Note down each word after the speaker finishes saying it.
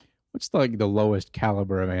What's the lowest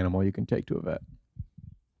caliber of animal you can take to a vet?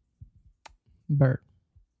 Bird.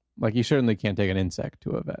 Like you certainly can't take an insect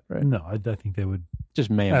to a vet, right? No, I think they would Just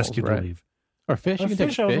mammals, ask you right? to leave. Or fish. You can take a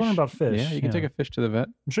fish. I was wondering about fish. Yeah, you can take a fish to the vet.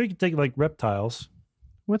 I'm sure you could take like reptiles.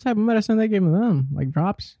 What type of medicine they gave them? Like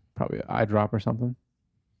drops? Probably an eye drop or something.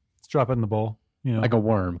 Let's drop it in the bowl. You know, Like a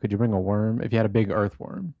worm. Could you bring a worm if you had a big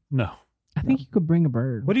earthworm? no. I think you could bring a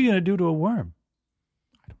bird. What are you gonna do to a worm?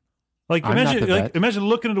 Like I'm not the vet. imagine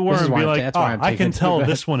looking at a This worm is and why be I'm- like, that's why I'm I taking can it to tell the vet."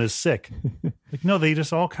 this one is sick. Like, no, they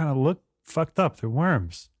just all kind of look fucked up. They're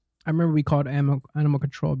worms. I remember we called animal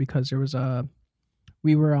control because there was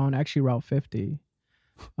we were on actually Route 50,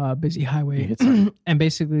 busy highway, hit something. and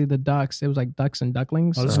basically the ducks, it was like ducks and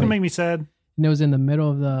ducklings. Oh, this is gonna make me sad. And it was in the middle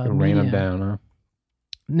of the Rain them median. down, huh?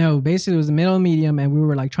 No, basically it was the middle of the medium, and we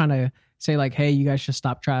were like trying to say like, hey, you guys should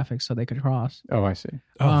stop traffic so they could cross. Oh, I see.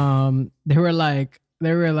 Oh. They were like,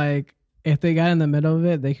 if they got in the middle of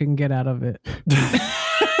it, they couldn't get out of it.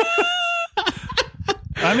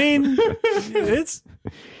 I mean, it's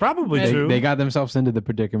probably true. They got themselves into the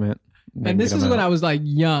predicament. And this is when I was like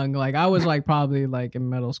young, like I was like probably like in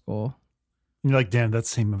middle school. You're like, damn, that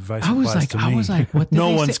same advice I was applies like, to me. I was like, what? Did no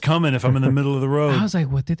they one's say? coming if I'm in the middle of the road. I was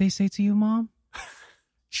like, what did they say to you, Mom?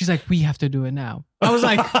 She's like, we have to do it now. I was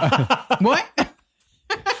like, what?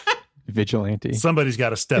 vigilante. Somebody's got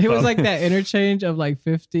to step It up. was like that interchange of like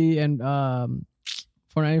 50 and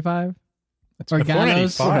 495 or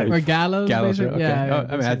Gallows 495. or Gallows. Gallows, basically. okay. Yeah, Oh, I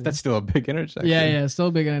mean, basically. that's still a big intersection. yeah, still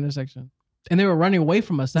a big intersection. And they were running away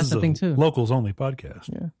from us. That's This the is thing a too. Locals only podcast.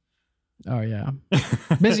 Yeah. Oh yeah,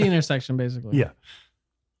 busy intersection basically. Yeah.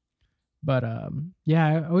 But yeah,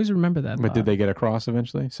 I always remember that. But did they get across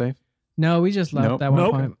eventually? Safe? No, we just left Nope. at one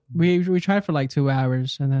Nope. point. We tried for like 2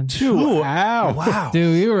 hours and then 2 hours. Wow.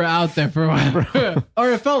 dude, we were out there for a while.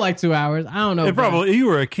 Or it felt like 2 hours. I don't know. It probably, you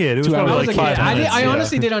were a kid. It was 2 probably I hours. was like a kid. 5 minutes. I yeah.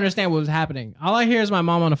 honestly didn't understand what was happening. All I hear is my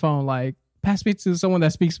mom on the phone, like, pass me to someone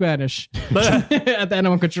that speaks Spanish at the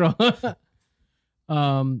animal control.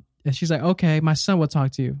 And she's like, okay, my son will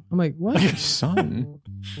talk to you. I'm like, what? Your son.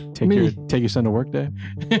 Take Me. your son to work day.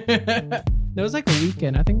 There was like a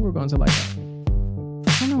weekend. I think we were going to like,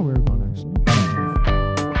 I don't know where we were going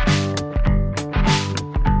actually.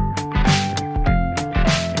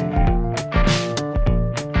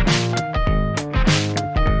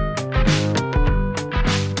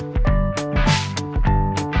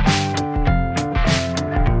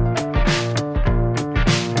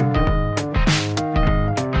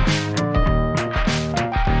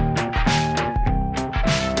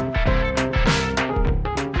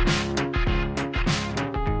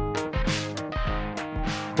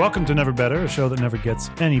 Welcome to Never Better, a show that never gets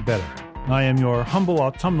any better. I am your humble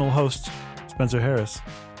autumnal host, Spencer Harris.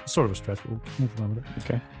 Sort of a stretch, but we'll remember that.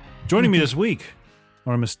 Okay. Joining me this week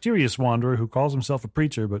are a mysterious wanderer who calls himself a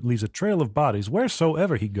preacher but leaves a trail of bodies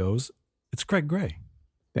wheresoever he goes. It's Craig Gray.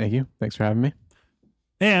 Thank you. Thanks for having me.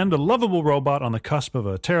 And a lovable robot on the cusp of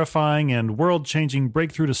a terrifying and world-changing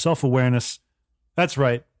breakthrough to self-awareness. That's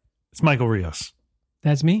right, it's Michael Rios.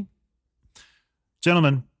 That's me.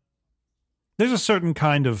 Gentlemen, there's a certain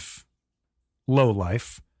kind of low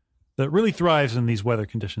life that really thrives in these weather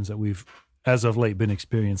conditions that we've, as of late, been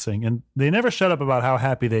experiencing. And they never shut up about how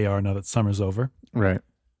happy they are now that summer's over. Right.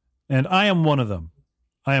 And I am one of them.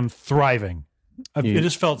 I am thriving. You- It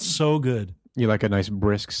just felt so good. You like a nice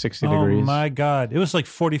brisk 60 Oh, degrees? my God. It was like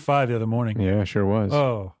 45 the other morning. Yeah, sure was.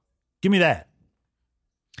 Oh, give me that.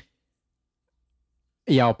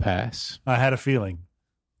 Yeah, I'll pass. I had a feeling.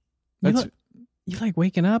 That's You like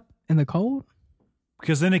waking up in the cold?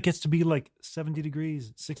 Because then it gets to be like 70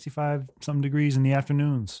 degrees, 65 some degrees in the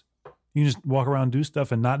afternoons. You can just walk around, do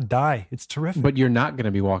stuff, and not die. It's terrific. but you're not going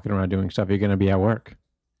to be walking around doing stuff. You're going to be at work.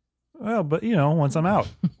 Well, but you know, once I'm out.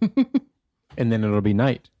 And then it'll be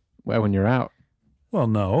night when you're out. Well,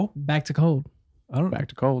 no. Back to cold. I don't. Back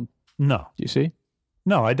to cold. No. Do you see?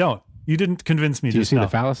 No, I don't. You didn't convince me Do you just see now. the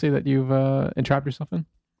fallacy that you've entrapped yourself in?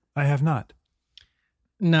 I have not.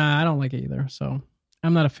 Nah, I don't like it either. So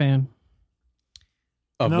I'm not a fan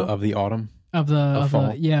No. Of the autumn? of the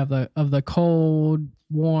fall. of the cold,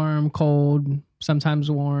 warm, cold,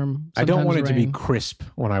 sometimes warm. I don't sometimes want it to be rain. crisp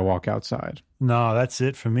when I walk outside. No, that's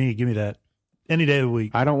it for me. Give me that. Any day of the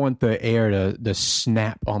week. I don't want the air to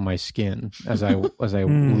snap on my skin as I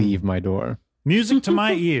leave my door. Music to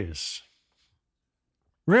my ears.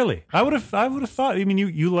 Really? I would have thought. I mean,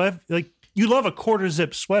 you love a quarter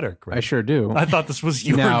zip sweater, Greg. I sure do. I thought this was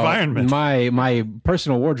your Now, environment. My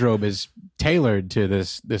personal wardrobe is tailored to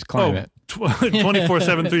this climate. 24/7,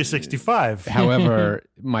 365. However,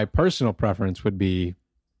 my personal preference would be,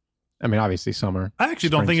 I mean, obviously summer. I actually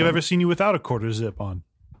don't Spring, think I've summer. ever seen you without a quarter zip on.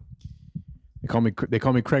 They call me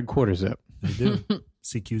Craig Quarterzip. They do.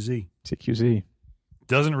 CQZ. CQZ.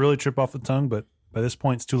 Doesn't really trip off the tongue, but by this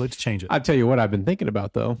point, it's too late to change it. I'll tell you what I've been thinking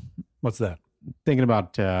about, though. What's that? Thinking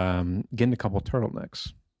about getting a couple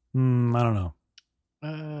turtlenecks. I don't know.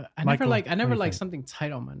 I Michael, never what do you like think? something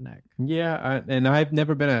tight on my neck. Yeah, and I've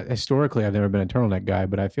never been historically, I've never been a turtleneck guy,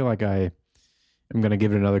 but I feel like I am going to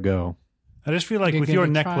give it another go. I just feel like You with give your it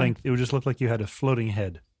a neck try. length, it would just look like you had a floating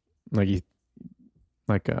head. What's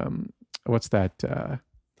that?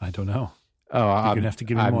 I don't know. I'm gonna have to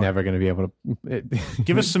give me I'm more. never going to be able to.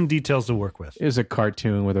 Give us some details to work with. It was a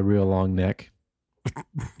cartoon with a real long neck.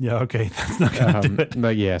 Yeah, okay. That's not going to do it.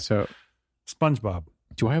 But yeah, so SpongeBob.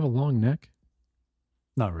 do I have a long neck?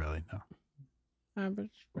 Not really, no.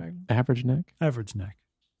 Average. Regular. Average neck? Average neck.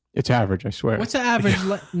 It's average, I swear. What's the average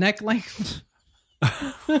neck length?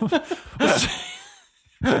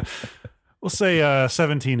 We'll say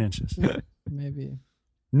 17 inches. Maybe.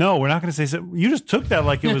 No, we're not going to say so. You just took that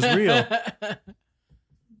like it was real.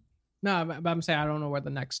 No, but I'm saying I don't know where the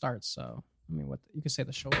neck starts. So I mean, what you could say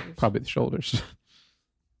the shoulders. Probably the shoulders.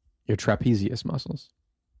 Your trapezius muscles.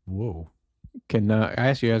 Whoa. Can I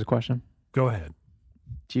ask you guys a question? Go ahead.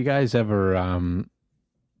 Do you guys ever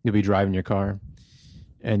you'll be driving your car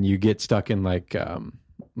and you get stuck in like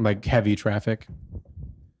heavy traffic,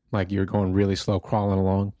 like you're going really slow crawling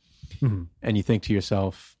along, Mhm. and you think to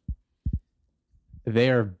yourself,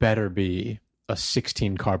 there better be a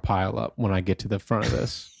 16 car pileup when I get to the front of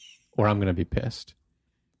this, or I'm going to be pissed.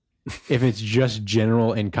 If it's just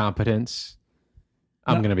general incompetence,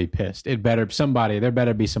 I'm No. going to be pissed. There better be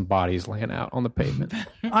some bodies laying out on the pavement.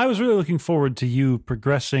 I was really looking forward to you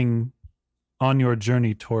progressing on your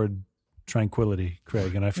journey toward tranquility,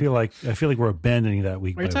 Craig, and I feel like we're abandoning that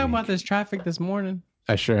week. We're by talking week. about this traffic this morning.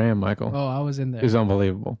 I sure am, Michael. Oh, I was in It there. was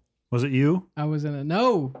unbelievable. Was it you? I was in it.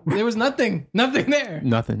 No, there was nothing there.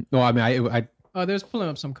 Nothing. No, I mean, I Oh, they was pulling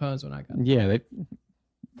up some cones when I got. yeah, they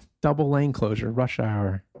double lane closure, rush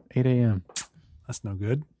hour, 8 a.m. That's no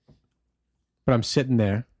good. But I'm sitting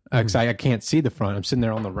there because I can't see the front. I'm sitting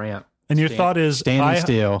there on the ramp, And your thought is, standing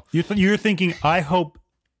still. You're thinking, I hope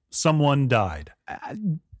someone died.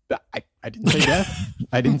 I didn't say death.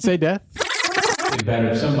 I didn't say death. There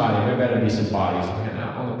better be some bodies laying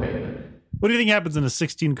out on the pavement. What do you think happens in a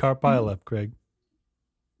 16-car pileup, Craig?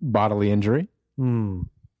 Bodily injury,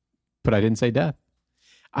 but I didn't say death.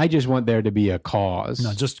 I just want there to be a cause.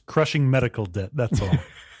 No, just crushing medical debt. That's all.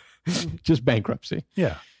 Just bankruptcy.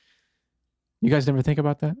 Yeah. You guys never think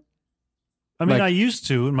about that? I mean, Like- I used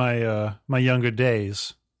to in my my younger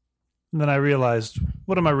days. And then I realized,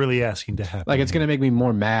 what am I really asking to happen? Like it's here? going to make me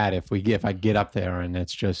more mad if I get up there and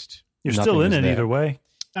it's just You're nothing still in is it there. either way.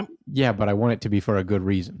 Yeah, but I want it to be for a good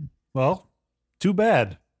reason. Well, too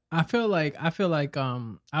bad. I feel like I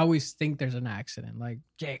always think there's an accident. Like,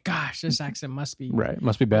 yeah, gosh, this accident must be Right.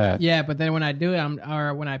 Must be bad. Yeah, but then when I do it,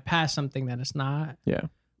 or when I pass something that it's not, Yeah.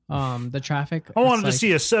 the traffic. I wanted it's to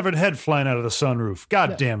see a severed head flying out of the sunroof.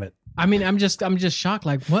 God damn it. I mean, I'm just shocked.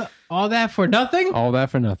 Like, what? All that for nothing? All that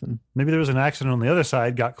for nothing. Maybe there was an accident on the other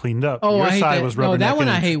side, got cleaned up. Oh, Your I hate side that. was No, that one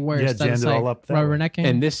I rubbernecking hate and- worse. Yeah, That's jammed it like all up that way. rubbernecking.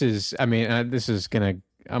 And this is, I mean, I'm going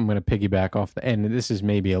to piggyback off the end. This is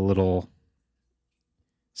maybe it's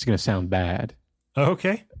going to sound bad,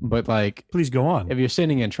 Okay. but like Please go on. if you're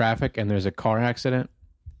sitting in traffic and there's a car accident,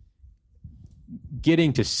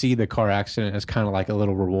 getting to see the car accident is kind of like a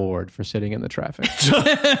little reward for sitting in the traffic.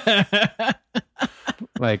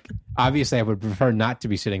 Like, obviously, I would prefer not to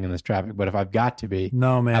be sitting in this traffic, but if I've got to be,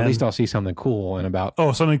 No, man. at least I'll see something cool. And about,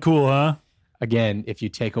 Oh, something cool, huh? again, if you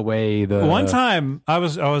take away the One time I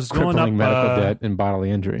was going crippling up medical debt and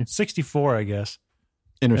bodily injury, 64, I guess.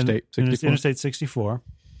 Interstate And- 64. Interstate 64.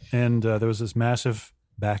 And there was this massive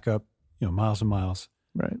backup, miles and miles.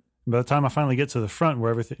 Right. By the time I finally get to the front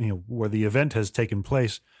where everything, where the event has taken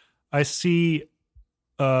place, I see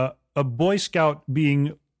a Boy Scout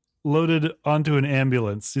being loaded onto an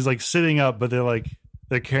ambulance. He's like sitting up, but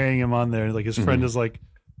they're carrying him on there. Like his friend is like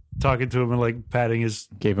talking to him and like patting his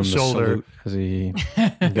Gave him shoulder. the salute as he.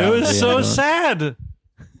 It was so sad.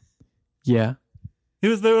 Yeah. They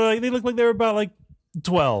looked like they were about like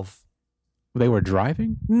 12. They were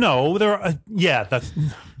driving? No, they were. Yeah, that's.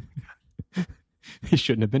 They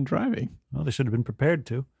shouldn't have been driving. Well, they should have been prepared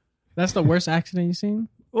to. That's the worst accident you've seen?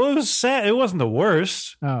 Well, it was sad. It wasn't the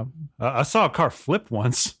worst. Oh. I saw a car flip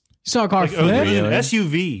once. You saw a car Like, it was flip? an Really?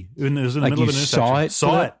 SUV. It was in the Like middle you of an saw intersection. it? Saw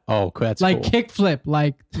flip? it. Oh, that's Like cool. kick flip,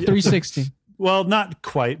 like 360. Well, not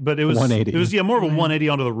quite, but it was 180. It was more of a 180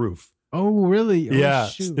 onto the roof. Oh, really? Oh, Yeah,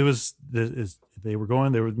 shoot. it was. They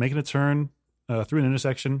were making a turn through an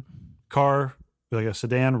intersection. Car, like a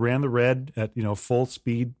sedan, ran the red at full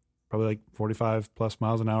speed, probably like 45 plus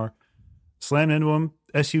miles an hour. slammed into him.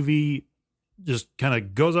 SUV just kind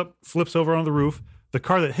of goes up, flips over on the roof. The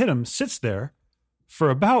car that hit him sits there for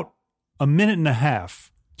about a minute and a half.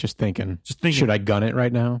 Just thinking, should I gun it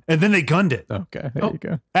right now? And then they gunned it. Okay, there you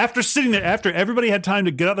go. After sitting there, after everybody had time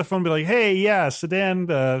to get out their phone and be like, hey, yeah, sedan,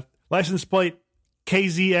 license plate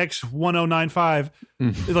KZX1095.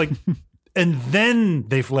 Like, and then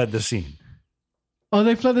they fled the scene. Oh,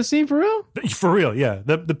 they fled the scene for real? For real, yeah.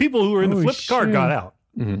 The people who were in the flipped car got out.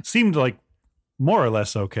 Seemed like more or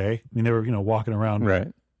less okay. I mean, they were, walking around. Right.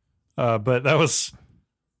 But that was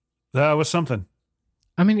something.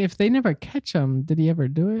 I mean, if they never catch him, did he ever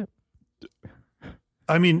do it?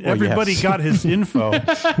 I mean, everybody got his info.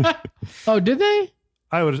 Oh, did they?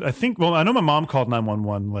 I think, well, I know my mom called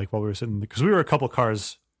 911, like, while we were sitting, because we were a couple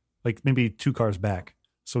cars, like, maybe 2 cars back.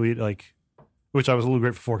 So we, like, which I was a little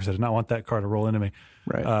grateful for, because I did not want that car to roll into me.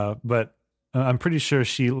 Right. But I'm pretty sure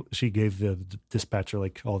she gave the dispatcher,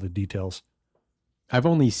 like, all the details. I've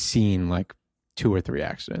only seen, like, 2 or 3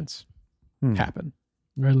 accidents happen.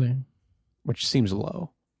 Really? Which seems low.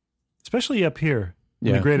 Especially up here in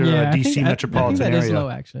Yeah. the greater DC metropolitan I think that area. is low,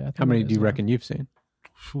 actually. I think How many that do is you low. reckon you've seen?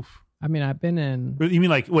 I mean, I've been in. You mean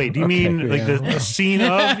like? Wait, do you Okay, mean like yeah. the scene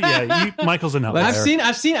of? Yeah, Michael's an outlier. I've seen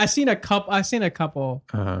a couple.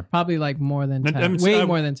 Uh-huh. Probably like more than 10. I'm- Way I'm-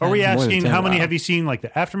 more than 10. Are we More than asking 10, how many wow. have you seen, like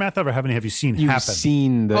the aftermath of, or how many have you seen You've happen?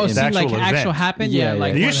 seen the Oh, the seen like actual actual event. happen? Yeah, Yeah,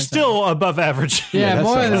 like yeah. You're more than still above average. Yeah, that's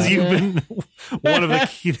more all than because right. you've yeah. been one of the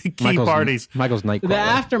key parties. Michael's 10. Nightcrawler. The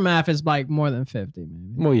aftermath is like more than 50, maybe.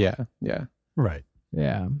 Well, yeah. Right.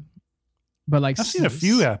 Yeah, but like I've seen a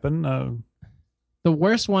few happen The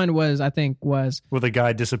worst one was where the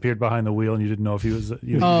guy disappeared behind the wheel and you didn't know if he was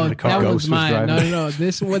in oh, the car. that Ghost was was mine. driving. No.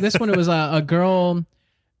 This one it was a girl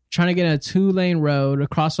trying to get in a 2-lane road, a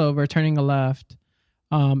crossover, turning a left,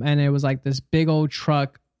 and it was like this big old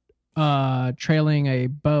truck trailing a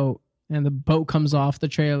boat, and the boat comes off the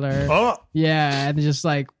trailer. Oh, Yeah, and it just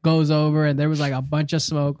like goes over, and there was like a bunch of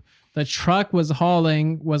smoke. The truck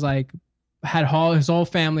had hauled his whole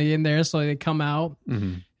family in there, so they come out.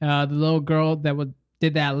 Mhm. The little girl that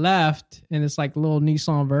did that left, and it's like a little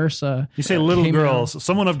Nissan Versa. you say little Came girls,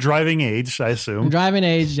 someone of driving age, I assume. Driving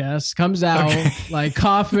age, yes, comes out like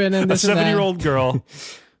coughing and A this and that. 7-year-old girl.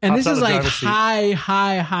 And this hops out is of the like driver's seat.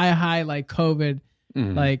 high like COVID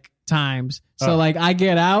Mhm. like times. So Oh. like I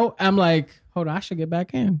get out, I'm like, hold on, I should get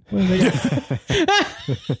back in.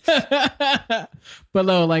 But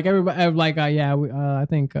no, like everybody, like I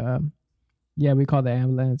think we called the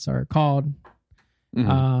ambulance or called,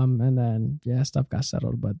 Mhm. and then stuff got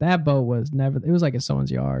settled. But that boat was never. It was like in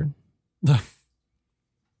someone's yard. But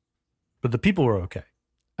the people were okay.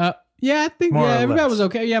 Yeah, I think More or everybody less. was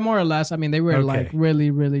okay. Yeah, more or less. I mean, they were Okay. like really,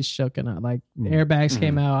 really shook and like airbags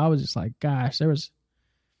came out. I was just like, gosh, there was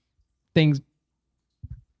things,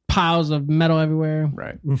 piles of metal everywhere.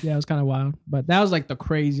 Right. Yeah, it was kind of wild. But that was like the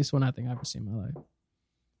craziest one I think I've ever seen in my life.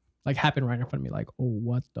 Like happened right in front of me. Like, oh,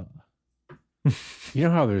 what the? You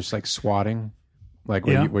know how there's like swatting, like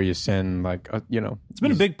Yeah. where you send like It's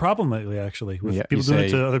been a big problem lately, actually, with Yeah, people you doing it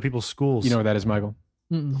say- to other people's schools. You know what that is, Michael?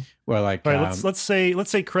 Mm-mm. Where like All right, let's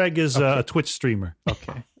say Craig is a Twitch streamer.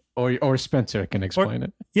 okay, or Spencer can explain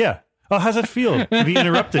it. Yeah. Oh, how's that feel to be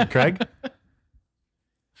interrupted, Craig?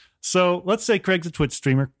 So let's say Craig's a Twitch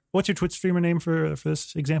streamer. What's your Twitch streamer name for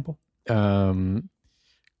this example? Quickscoper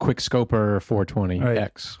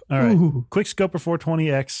 420X. All right. Ooh. Quickscoper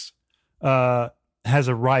 420X has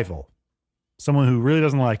a rival, someone who really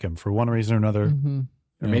doesn't like him for one reason or another. Mhm.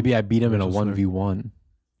 Or maybe I beat him in a Versus 1v1.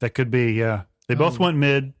 That could be, yeah. They both went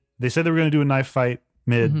mid. They said they were going to do a knife fight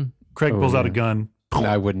mid. Mhm. Craig Oh, pulls out a yeah. gun.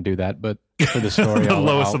 I wouldn't do that, but for the story, The I'll,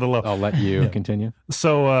 lowest I'll, of the low. I'll let you continue.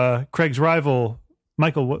 So Craig's rival,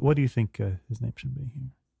 Michael, what do you think his name should be?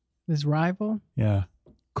 His rival, Yeah.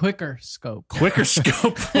 Quicker Scope. Quicker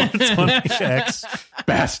Scope 420X.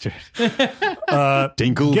 Bastard.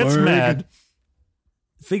 Gets mad,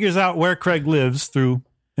 figures out where Craig lives through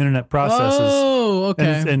internet processes. Oh,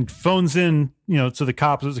 okay. And phones in, to the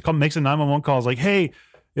cops. Makes a 911 call. Is like, hey,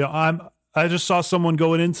 I just saw someone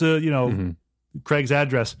going into, Craig's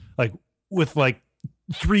address, like with like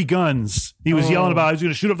 3 guns. He was yelling about he was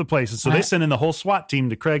going to shoot up the place. And so they send in the whole SWAT team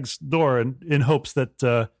to Craig's door, and in hopes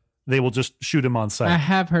that they will just shoot him on I sight.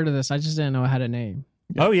 have heard of this. I just didn't know it had a name.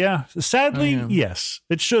 Oh yeah, sadly, Oh, yeah. yes,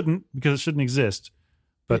 it shouldn't, because it shouldn't exist.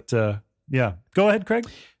 But yeah, go ahead, Craig.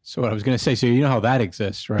 So what I was going to say, so you know how that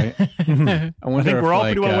exists, right? I I wonder think if, we're all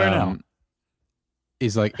like, pretty well aware now.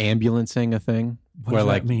 Is like ambulancing a thing? What where does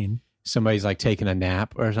like that mean? somebody's like taking a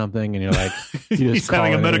nap or something, and you're like, you just He's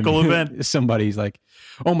having call a it medical in. event. Somebody's like,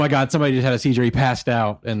 oh my god, somebody just had a seizure. He passed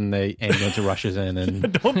out, and the ambulance rushes in I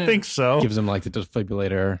and don't think so. gives him like the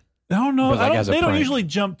defibrillator. don't know. But, like, as a They don't prank. usually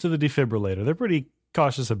jump to the defibrillator. They're pretty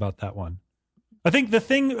cautious about that one. I think the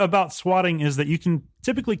thing about swatting is that you can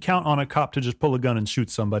typically count on a cop to just pull a gun and shoot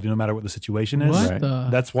somebody no matter what the situation is. What Right. the?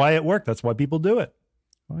 That's why it worked. That's why people do it.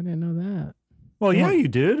 Oh, I didn't know that. Well, Yeah. yeah, you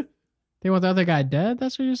did. They want the other guy dead?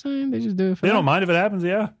 That's what you're saying? They just do it for They that? don't mind if it happens,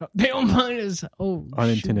 yeah. They don't mind as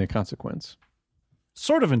Unintended consequence.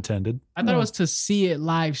 Sort of intended. I thought it was to see it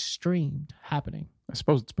live streamed happening. I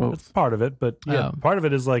suppose it's That's both. part of it, but yeah, Oh. part of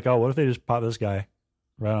it is like, oh, what if they just pop this guy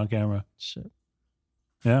right on camera? Shit.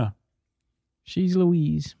 Yeah. She's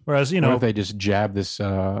Louise. Whereas, you What know, if they just jab this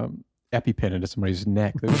EpiPen into somebody's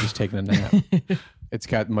neck? They were just taking a nap. It's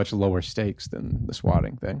got much lower stakes than the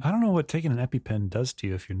swatting thing. I don't know what taking an EpiPen does to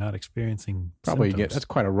you if you're not experiencing Probably you get symptoms. that's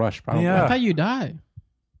quite a rush. Probably. Yeah. I thought you died.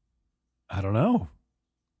 I don't know.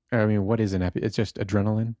 I mean, what is an epi? It's just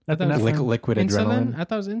adrenaline, I thought it was liquid insulin? adrenaline. I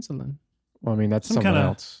thought it was insulin. Well, I mean, that's Some something kinda-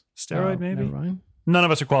 else. Steroid, Oh, maybe? never mind. None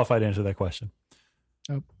of us are qualified to answer that question.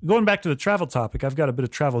 Oh. Going back to the travel topic, I've got a bit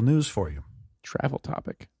of travel news for you. Travel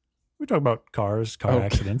topic. We talk about cars, car Okay,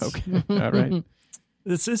 accidents. Okay. All right.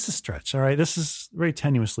 It's a stretch, all right? This is very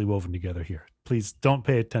tenuously woven together here. Please don't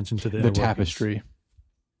pay attention to the inner The workings. tapestry.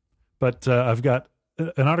 But I've got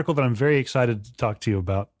an article that I'm very excited to talk to you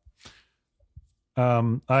about.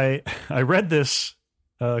 I read this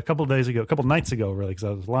a couple nights ago, really, because I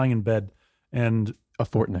was lying in bed and A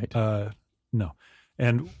fortnight. no,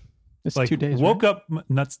 and It's like 2 days. woke right? up.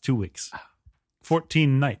 That's 2 weeks,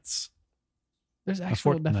 14 nights. There's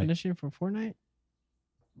actual fortnight. definition for Fortnite?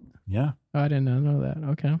 Yeah, Oh, I did not know that.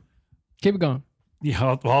 Okay. Keep it going.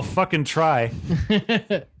 yeah. I'll fucking try.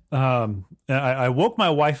 I woke my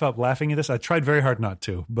wife up laughing at this. I tried very hard not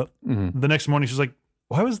to, but Mhm. the next morning she's like,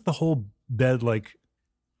 "Why was the whole bed like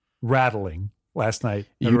rattling last night?"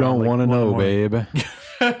 You don't Around, like, want to 1 in the know, morning.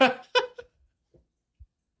 babe.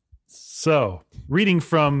 So, reading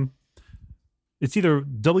from, it's either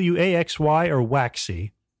WAXY or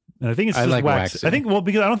Waxy, and I think it's I just like Waxy. Waxy. I think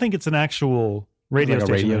because I don't think it's an actual radio Like a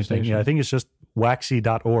station. or radio anything. station? Yeah, I think it's just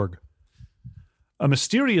waxy.org. A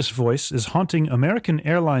mysterious voice is haunting American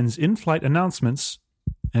Airlines in-flight announcements,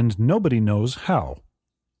 and nobody knows how.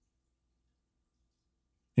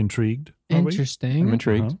 Intrigued? Are we? Interesting. I'm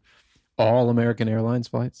intrigued. Uh-huh. All American Airlines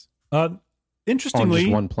flights. Interestingly, On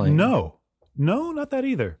just one plane? No, not that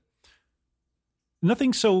either.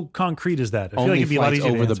 Nothing so concrete as that. I feel Only like it'd be a lot flights easier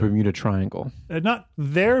to over the answer. Bermuda Triangle. Not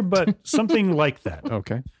there, but something like that.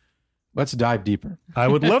 Okay. Let's dive deeper. I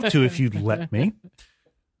would love to if you'd let me.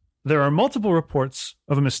 There are multiple reports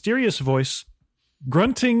of a mysterious voice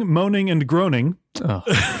grunting, moaning, and groaning Oh,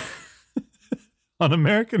 on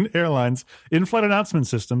American Airlines in-flight announcement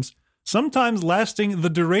systems, sometimes lasting the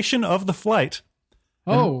duration of the flight,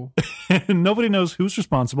 Oh, and nobody knows who's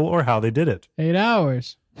responsible or how they did it. 8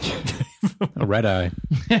 hours. a red eye.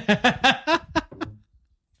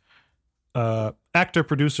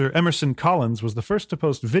 Actor-producer Emerson Collins was the first to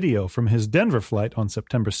post video from his Denver flight on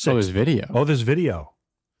September 6th. So there's video. Oh, there's video.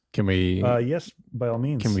 Can we? Yes, by all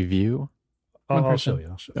means. Can we view? I'll One show person.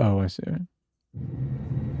 you. I'll show you. Oh, I see.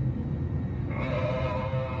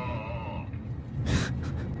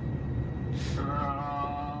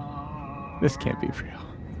 This can't be real.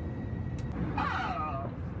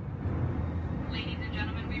 Ladies and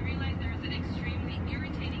gentlemen, we realize there is an extremely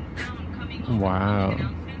irritating sound coming over Wow. the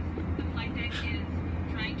announcements. The flight deck is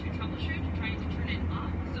trying to troubleshoot, trying to turn it off.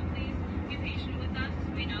 So please be patient with us.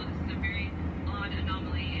 We know this is a very odd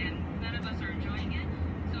anomaly and none of us are enjoying it.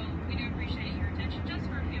 So we do appreciate your attention just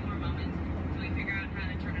for a few more moments so we figure out how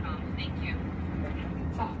to turn it off. Thank you.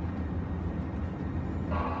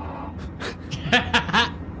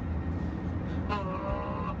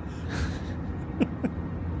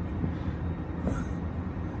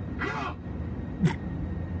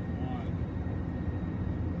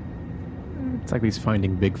 It's like these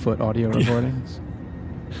Finding Bigfoot audio recordings.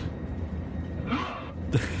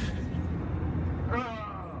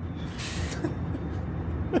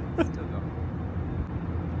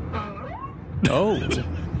 Oh,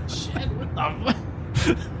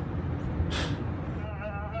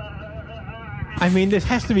 I mean, this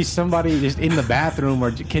has to be somebody just in the bathroom,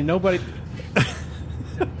 or can nobody?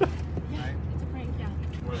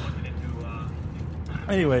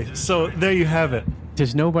 Anyway, so there you have it.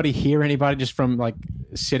 Does nobody hear anybody just from like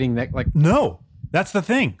sitting there, like No, that's the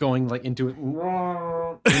thing. going like into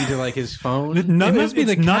like his phone? No, It must be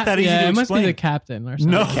it's the not that easy yeah, to it must explain. be the captain or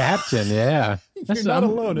something. No. Captain, yeah. That's You're not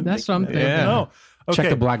what alone in That's what I'm thinking thinking. that. Yeah. No. Okay. Check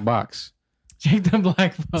the black box. Check the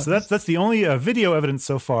black box. So that's the only video evidence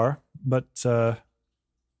so far. But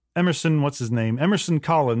Emerson, what's his name? Emerson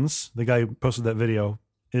Collins, the guy who posted that video,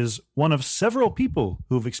 is one of several people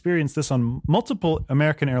who have experienced this on multiple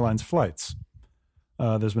American Airlines flights.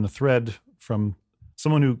 There's been a thread from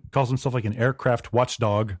someone who calls himself like an aircraft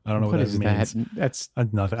watchdog. I don't know what that is means. that? That's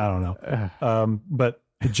Nothing. I don't know. But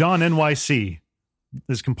John NYC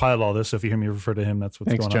has compiled all this. So if you hear me refer to him, that's what's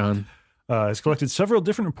thanks, going on. John. Has collected several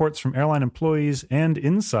different reports from airline employees and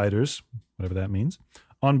insiders, whatever that means,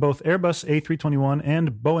 on both Airbus A321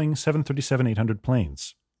 and Boeing 737-800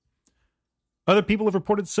 planes. Other people have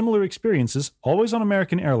reported similar experiences, always on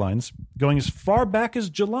American Airlines, going as far back as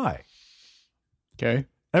July. Okay.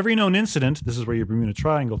 Every known incident, this is where your Bermuda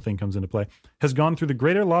Triangle thing comes into play, has gone through the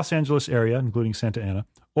greater Los Angeles area, including Santa Ana,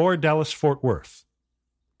 or Dallas-Fort Worth.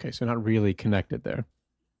 Okay, so not really connected there.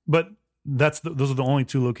 But those are the only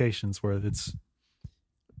two locations where it's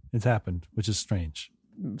happened, which is strange.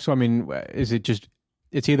 So, I mean, is it just,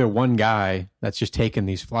 it's either one guy that's just taking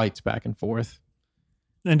these flights back and forth.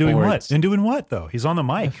 And doing Or what? it's- And doing what, though? He's on the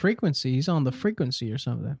The mic. frequency. He's on the frequency or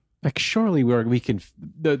something. Like, surely we can,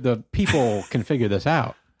 the people can figure this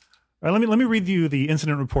out. All right, let me read you the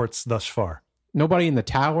incident reports thus far. Nobody in the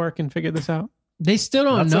tower can figure this out. They still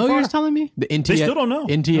don't Not so know. far. You're telling me? The They still don't know.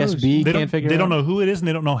 NTSB They can't figure they it out. don't know who it is, and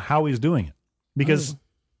they don't know how he's doing it. Because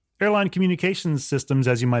airline communications systems,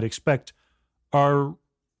 as you might expect, are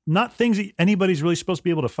not things that anybody's really supposed to be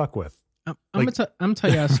able to fuck with. I'm Like- gonna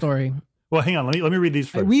tell you a story. Well, hang on. Let me read these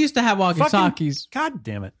first. We used to have walkie-talkies, God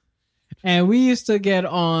damn it. and we used to get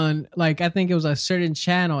on, like, I think it was a certain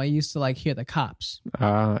channel. I used to, like, hear the cops.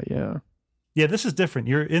 Yeah. Yeah, this is different.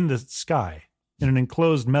 You're in the sky in an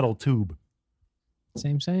enclosed metal tube.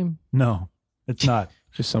 Same. No, it's not.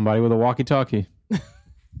 Just somebody with a walkie-talkie.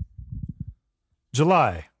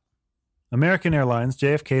 July. American Airlines,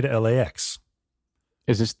 JFK to LAX.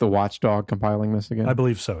 Is this the watchdog compiling this again? I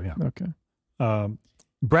believe so, yeah. Okay.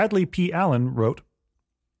 Bradley P. Allen wrote,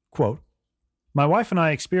 quote, "My wife and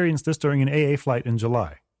I experienced this during an AA flight in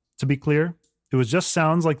July. To be clear, it was just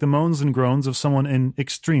sounds like the moans and groans of someone in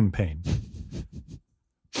extreme pain.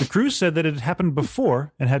 The crew said that it had happened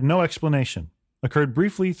before and had no explanation. Occurred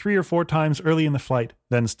briefly 3 or 4 times early in the flight,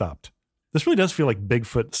 then stopped." This really does feel like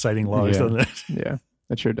Bigfoot sighting logs, Yeah. doesn't it? Yeah,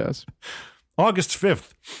 that sure does. August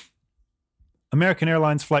 5th. American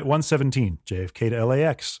Airlines Flight 117, JFK to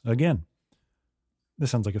LAX. Again. This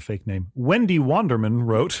sounds like a fake name. Wendy Wanderman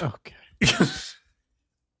wrote, Okay.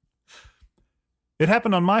 "It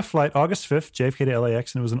happened on my flight August 5th, JFK to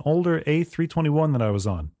LAX, and it was an older A321 that I was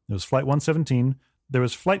on. It was Flight 117. There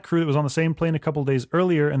was flight crew that was on the same plane a couple days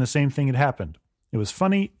earlier, and the same thing had happened. It was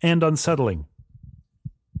funny and unsettling.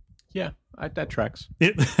 Yeah, that tracks.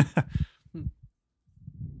 It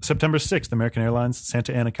September 6th, American Airlines,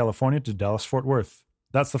 Santa Ana, California to Dallas-Fort Worth.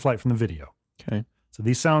 That's the flight from the video. Okay. So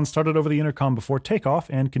these sounds started over the intercom before takeoff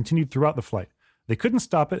and continued throughout the flight. They couldn't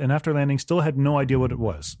stop it, and after landing, still had no idea what it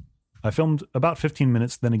was. I filmed about 15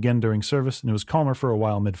 minutes, then again during service, and it was calmer for a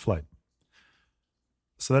while mid-flight."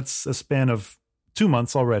 So that's a span of 2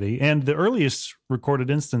 months already. And the earliest recorded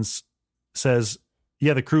instance says,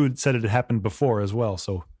 yeah, the crew said it had happened before as well.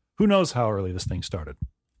 So who knows how early this thing started.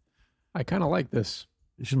 I kind of like this.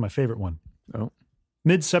 This is my favorite one. Oh.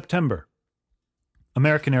 Mid-September,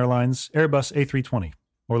 American Airlines, Airbus A320,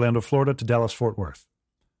 Orlando, Florida to Dallas-Fort Worth.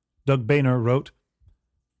 Doug Boehner wrote,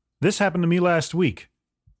 "This happened to me last week.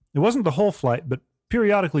 It wasn't the whole flight, but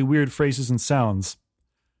periodically weird phrases and sounds.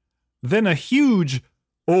 Then a huge,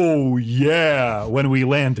 oh yeah, when we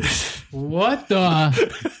landed. What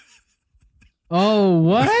the? Oh,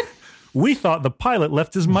 what? We thought the pilot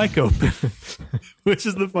left his mic open," which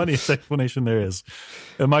is the funniest explanation there is.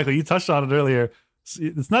 And Michael, you touched on it earlier.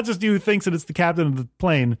 It's not just you who thinks that it's the captain of the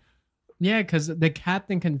plane, Yeah, because the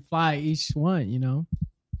captain can fly each one, you know?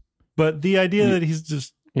 but the idea that he's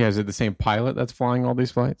just, Yeah, is it the same pilot that's flying all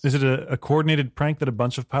these flights? is it a coordinated prank that a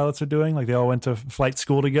bunch of pilots are doing? Like they all went to flight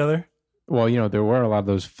school together? Well, there were a lot of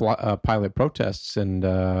those pilot protests and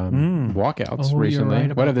walkouts Oh, you're recently. right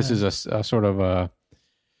What about if this is a sort of a,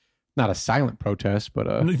 not a silent protest, but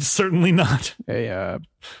Certainly not. a A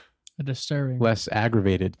disturbing. less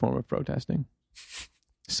aggravated form of protesting?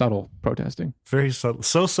 Subtle protesting. Very subtle.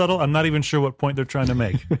 So subtle, I'm not even sure what point they're trying to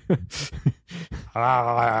make.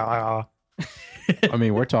 I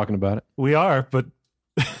mean, we're talking about it. We are, but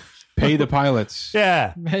Pay the pilots.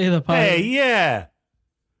 yeah. Hey, the pilot. Hey, yeah.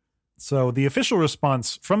 So the official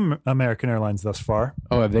response from American Airlines thus far,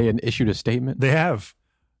 Oh, have they issued a statement? they have.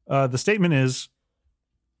 The statement is,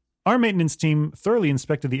 "Our maintenance team thoroughly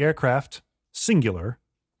inspected the aircraft, singular,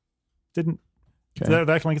 didn't Okay. that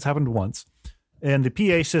acting like it's happened once, and the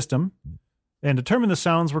PA system, and determined the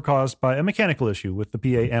sounds were caused by a mechanical issue with the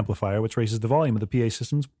PA amplifier, which raises the volume of the PA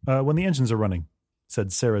systems when the engines are running,"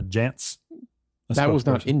 said Sarah Jantz, That was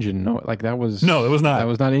not spokesperson. engine noise. Like that was No, it was not. That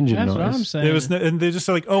was not engine That's noise. what I'm saying. It was, and they just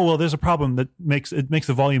said like, oh well, there's a problem that makes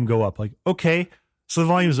the volume go up. Like, okay, so the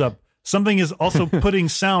volume's up. Something is also putting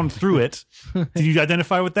sound through it. Did you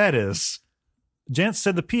identify what that is? Jantz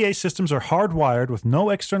said the PA systems are hardwired with no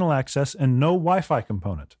external access and no Wi-Fi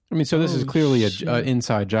component. I mean, so this is Oh, clearly shit. an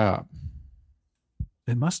inside job.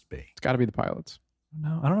 It must be. It's got to be the pilots.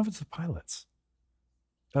 No, I don't know if it's the pilots.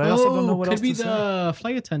 But I also don't know what could else be to say. the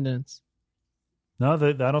flight attendants. No,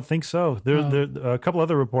 I don't think so. There are a couple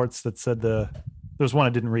other reports that said there's one I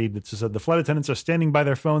didn't read that just said the flight attendants are standing by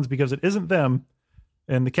their phones because it isn't them.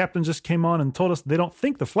 And the captain just came on and told us they don't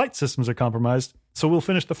think the flight systems are compromised. So we'll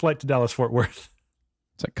finish the flight to Dallas-Fort Worth.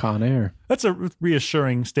 It's like Con Air. That's a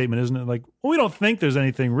reassuring statement, isn't it? Like, well, we don't think there's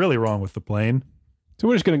anything really wrong with the plane. So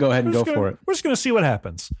we're just going to go ahead and We're go just for gonna- it. We're just going to see what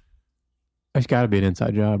happens. It's got to be an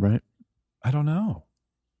inside job, right? I don't know.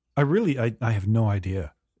 I have no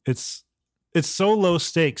idea. It's so low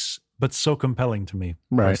stakes, but so compelling to me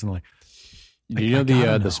Right. personally. Do you I know gotta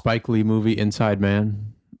know. the Spike Lee movie Inside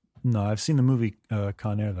Man? No, I've seen the movie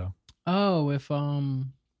Con Air though. Oh, with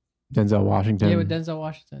Denzel Washington. yeah, with Denzel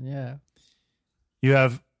Washington. Yeah, You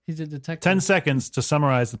have he's a detective. 10 seconds to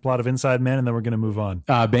summarize the plot of Inside Man, and then we're going to move on.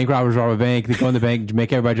 Bank robbers rob a bank. They go in the bank,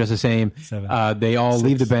 make everybody dress the same. 7, They all 6,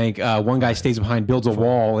 leave the bank. One guy stays behind, builds a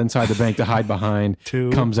wall inside the bank to hide behind.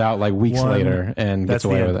 2. Comes out like weeks 1. later and That's gets the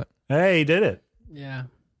away end. with it. Hey, he did it. Yeah.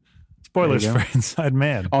 Spoilers There you for Inside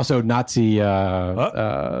Man. Also, Nazi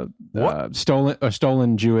What?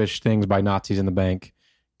 stolen Jewish things by Nazis in the bank.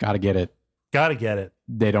 Got to get it. Gotta get it.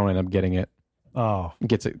 They don't end up getting it. Oh,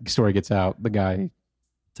 Story gets out. The guy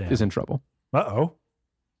damn. is in trouble. Uh-oh.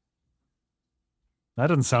 That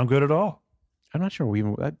doesn't sound good at all. I'm not sure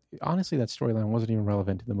honestly, that storyline wasn't even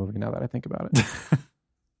relevant to the movie now that I think about it.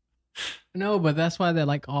 No, but that's why they're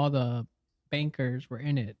like all the bankers were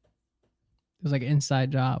in it. It was like an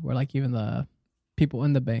inside job where like even the people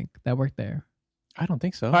in the bank that worked there. I don't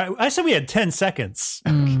think so. All right, I said we had 10 seconds.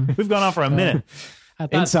 Mm. We've gone on for a minute. I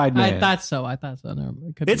thought, Inside Man. I thought so. No,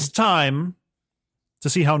 it could It's be. time to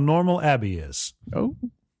see how normal Abby is. Oh,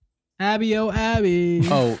 Abby, oh Abby.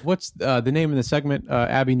 oh, what's the name of the segment?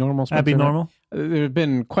 Abby Normal. Abby Normal? There have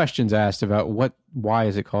been questions asked about why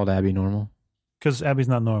is it called Abby Normal? Because Abby's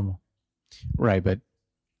not normal. Right, but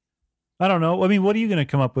I don't know. I mean, what are you going to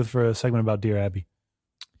come up with for a segment about Dear Abby?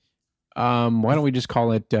 why don't we just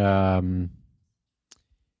call it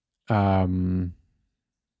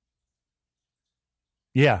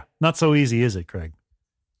Yeah, not so easy, is it, Craig?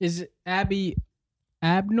 Is Abby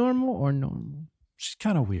abnormal or normal? She's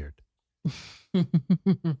kind of weird.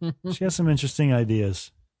 She has some interesting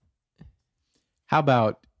ideas. how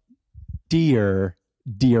about Dear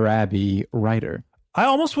Abby writer? I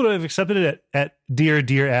almost would have accepted it at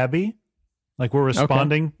Dear Abby. Like we're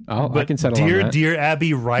responding. I but can settle on that. Dear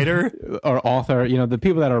Abby writer. Or author, the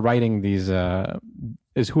people that are writing these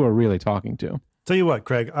is who are really talking to. Tell you what,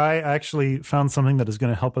 Craig, I actually found something that is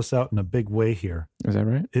going to help us out in a big way here. Is that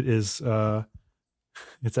right? It is,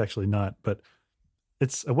 it's actually not, but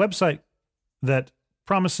it's a website that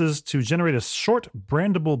promises to generate a short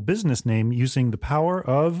brandable business name using the power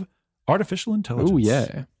of artificial intelligence. Oh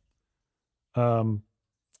yeah.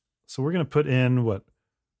 So we're going to put in what?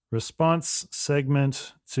 Response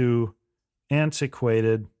segment to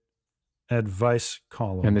antiquated advice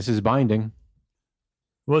column. And this is binding.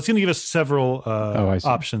 Well, it's going to give us several I see.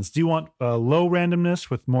 options. Do you want low randomness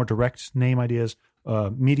with more direct name ideas,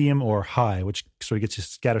 medium, or high, which sort of gets you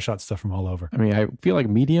scattershot stuff from all over? I mean, I feel like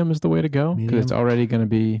medium is the way to go because it's Medium. already going to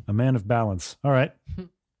be. A man of balance. All right.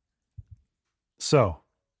 So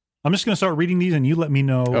I'm just going to start reading these and you let me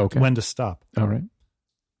know Okay. when to stop. All right.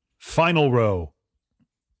 Final row.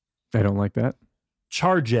 I don't like that.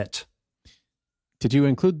 Charge it. Did you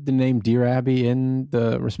include the name Dear Abby in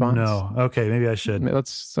the response? No. Okay. Maybe I I should. mean,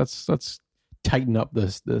 let's tighten up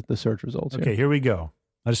the search results. Okay. Here. Here we go.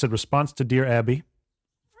 I just said response to Dear Abby.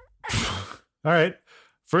 All right.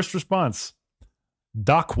 First response.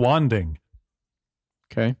 Doc Wanding.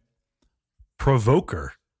 Okay.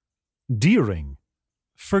 Provoker. Deering.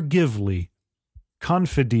 Forgively.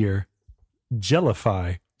 Confideer.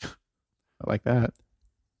 Jellify. I like that.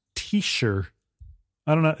 Teasure.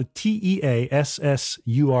 I don't know.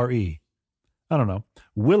 Teassure. I don't know.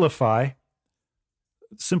 Willify.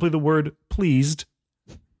 Simply the word pleased.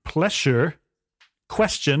 Pleasure.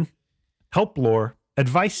 Question. Helplore.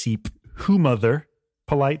 Advice heap. Whomother.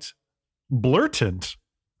 Polite. Blurtant.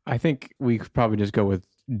 I think we could probably just go with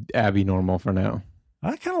Abby Normal for now.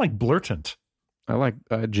 I kind of like blurtant. I like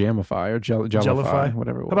Jamify or Jellify, Jellify?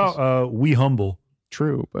 whatever it How was. about we humble?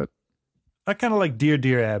 True, but I kind of like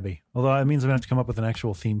Dear Abby. Although it means I'm going to have to come up with an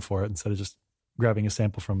actual theme for it instead of just grabbing a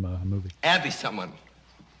sample from a movie. Abby someone.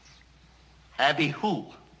 Abby who?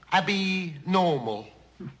 Abby normal.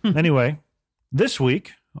 Anyway, this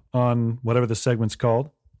week on whatever the segment's called,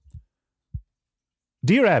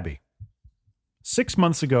 Dear Abby, 6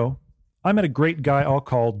 months ago, I met a great guy I'll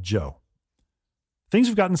call Joe. Things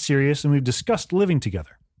have gotten serious and we've discussed living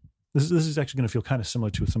together. This is actually going to feel kind of similar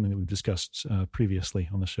to something that we've discussed previously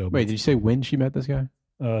on the show. Wait, did you say when she met this guy?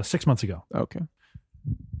 6 months ago. Okay.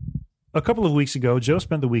 A couple of weeks ago, Joe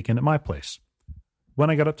spent the weekend at my place. When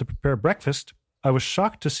I got up to prepare breakfast, I was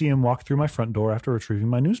shocked to see him walk through my front door after retrieving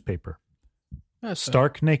my newspaper.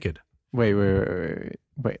 Stark naked. Wait.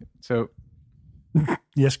 So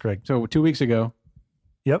Yes, Craig. 2 weeks ago,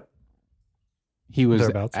 Yep. he was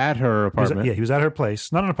Thereabouts. at her apartment. He was at her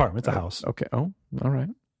place. Not an apartment, it's a house. Okay. Oh, all right.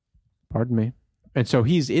 Pardon me. And so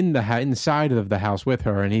he's in the inside of the house with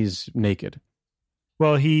her, and he's naked.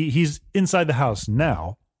 Well, he's inside the house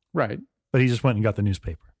now, Right. but he just went and got the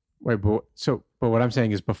newspaper. Wait, but what I'm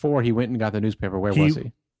saying is, before he went and got the newspaper, where was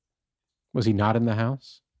he? Was he not in the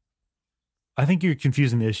house? I think you're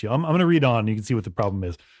confusing the issue. I'm going to read on, and you can see what the problem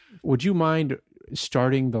is. Would you mind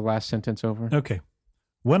starting the last sentence over? Okay.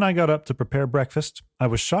 When I got up to prepare breakfast, I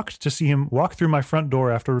was shocked to see him walk through my front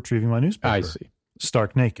door after retrieving my newspaper. I see.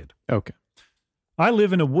 Stark naked. Okay. I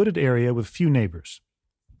live in a wooded area with few neighbors.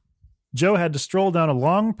 Joe had to stroll down a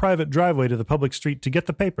long private driveway to the public street to get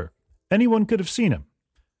the paper. Anyone could have seen him.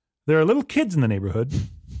 There are little kids in the neighborhood,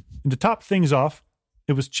 and to top things off,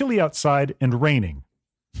 it was chilly outside and raining.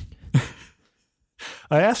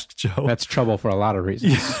 I asked Joe... That's trouble for a lot of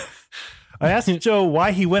reasons. I asked Joe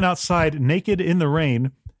why he went outside naked in the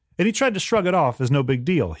rain, and he tried to shrug it off as no big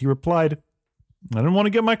deal. He replied, I didn't want to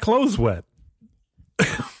get my clothes wet.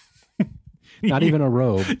 Not even a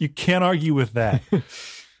robe. You can't argue with that.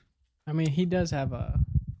 I mean, he does have a.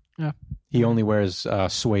 He only wears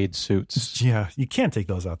suede suits. Yeah, you can't take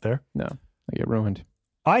those out there. No, they get ruined.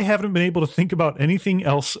 I haven't been able to think about anything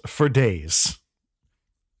else for days.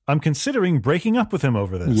 I'm considering breaking up with him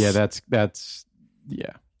over this. Yeah, that's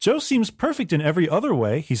yeah. Joe seems perfect in every other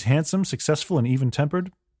way. He's handsome, successful, and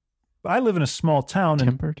even-tempered. I live in a small town.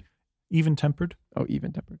 Tempered? Even-tempered. Oh,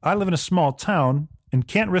 even-tempered. I live in a small town and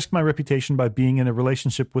can't risk my reputation by being in a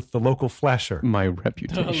relationship with the local flasher. My The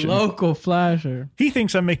reputation. local flasher. He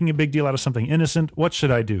thinks I'm making a big deal out of something innocent. What should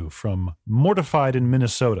I do? From Mortified in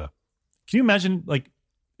Minnesota. Can you imagine, like,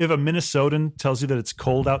 if a Minnesotan tells you that it's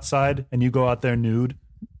cold outside and you go out there nude?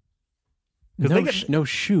 No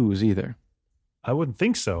shoes either. I wouldn't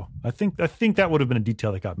think so. I think that would have been a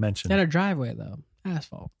detail that got mentioned. It's at a driveway though,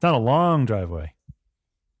 asphalt. Not a long driveway.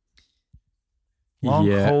 Long,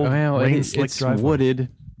 yeah, cold, well, rain-slick it's driveway. wooded.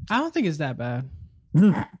 I don't think it's that bad.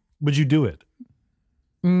 Would you do it?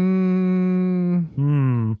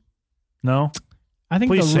 No? I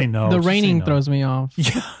think Please say no. the Just say raining no. throws me off.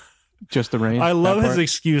 Yeah. Just the rain. I love that his part?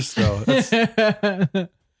 excuse, though.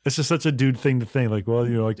 It's just such a dude thing to think. Like, well,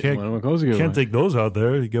 I One can't of my clothes get wet. take those out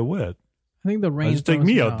there. You get wet. I think the rain. Just take throws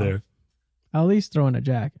me out off. there. I'll at least throw in a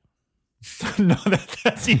jacket. No,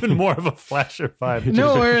 that's even more of a flasher vibe.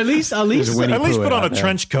 No, or at least Winnie At least Pooh put on out a there.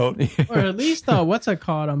 trench coat. or at least what's it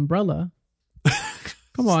called? Umbrella.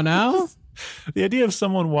 Come on now. The idea of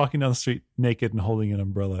someone walking down the street naked and holding an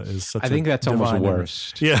umbrella is such I think that's almost divine image.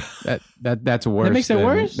 worse. Yeah. That's worse. makes it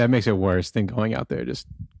worse? That makes it worse than going out there just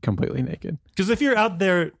completely naked. Because if you're out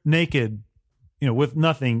there naked, with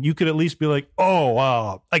nothing, you could at least be like, oh,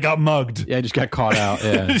 wow, I got mugged. Yeah, I just got caught out.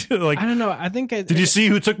 Yeah. Like, I don't know. I think did you see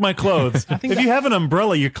who took my clothes? I think if you have an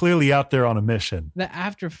umbrella, you're clearly out there on a mission. the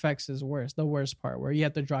after effects is worse. The worst part where you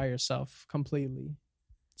have to dry yourself completely.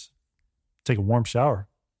 Take a warm shower.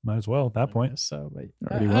 Might as well at that point. So, but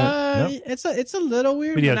Already wet. Yep. it's a little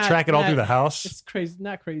weird. But you but gotta not- track it all not- through the house. It's crazy,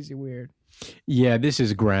 not crazy weird. Yeah, this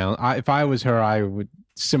is ground. If I was her, I would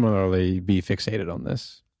similarly be fixated on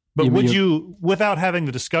this. But You- would you- you, without having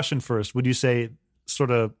the discussion first, would you say sort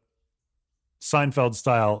of Seinfeld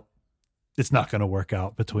style, it's not going to work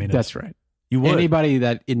out between us? That's right. You would. Anybody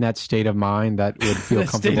that in that state of mind that would feel The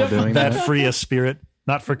state comfortable of doing that that, free a spirit,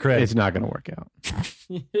 not for Craig. it's not going to work out.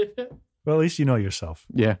 Well, at least you know yourself.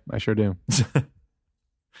 Yeah, I sure do.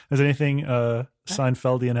 Has anything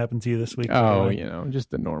Seinfeldian happened to you this week? Oh,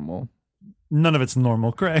 just the normal, None of it's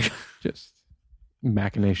normal, Craig. just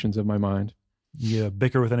machinations of my mind. You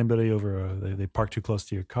bicker with anybody over they park too close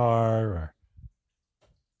to your car,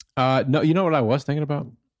 or No, you know what I was thinking about?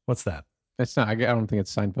 what's that? It's not. I don't think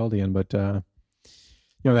it's Seinfeldian, but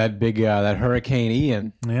that big that Hurricane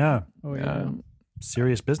Ian. Yeah, Oh yeah.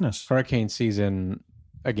 serious business. Hurricane season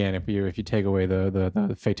again. If you take away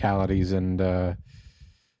the fatalities and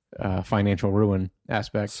financial ruin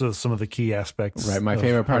aspect. So some of the key aspects. Right. My of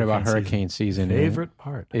favorite part about hurricane hurricane season Favorite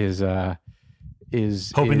part. is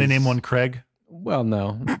Hoping to is- name one Craig. Well,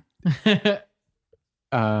 no.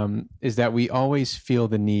 Is that we always feel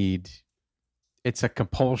the need. It's a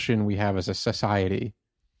compulsion we have as a society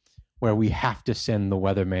where we have to send the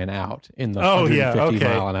weatherman out in the 150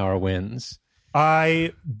 mile an hour winds.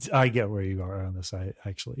 I get where you are on this. I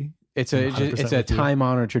actually. It's I'm a 100% it's a with you. time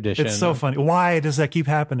honored tradition. It's so funny. Why does that keep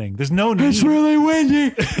happening? There's no need. It's really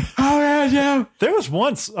windy. There was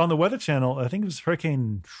once on the Weather Channel, I think it was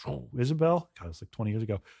Hurricane Isabel. God, it was like 20 years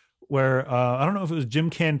ago, where I don't know if it was Jim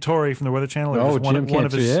Cantori from the Weather Channel or just one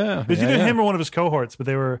of his. Yeah, It was either him or one of his cohorts, but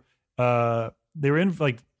they were in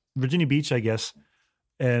like Virginia Beach, I guess,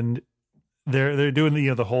 and they're doing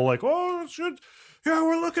the whole like, oh shit, yeah,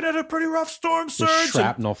 we're looking at a pretty rough storm surge. There's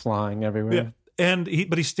shrapnel flying everywhere. Yeah. And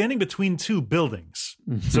he's standing between two buildings,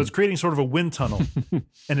 so it's creating sort of a wind tunnel,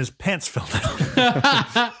 and his pants fell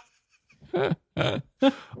down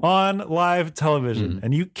on live television,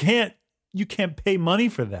 and you can't pay money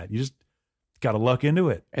for that. You just got to luck into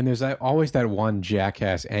it. And there's always that one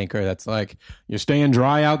jackass anchor that's like, "You're staying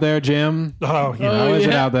dry out there, Jim. Oh, How is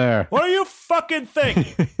it out there?" What do you fucking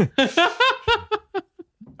think?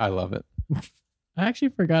 I love it. I actually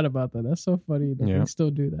forgot about that. That's so funny that Yeah. they still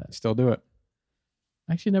do that. Still do it.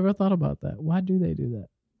 I actually never thought about that. Why do they do that?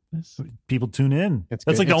 That's, People tune in. It's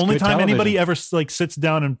That's good- like the it's only good time anybody television. ever like sits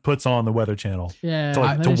down and puts on the Weather Channel. yeah, To,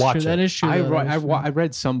 like, that to is watch true. it. That is true. I though. That is true.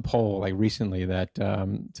 read some poll like recently that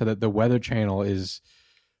so that the Weather Channel is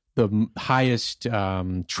the highest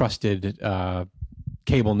trusted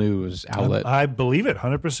cable news outlet. I believe it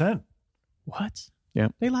 100%. What? Yeah.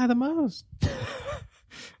 They lie the most.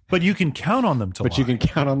 But you can count on them to but lie. you can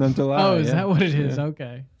count on them to lie. Oh, is yeah. that what it is? Yeah.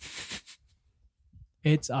 Okay.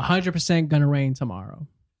 It's 100% gonna rain tomorrow.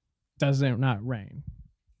 Doesn't not rain.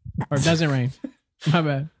 Or doesn't rain. My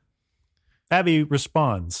bad. Abby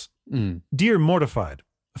responds, Mm. Dear Mortified,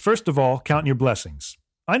 first of all, count your blessings.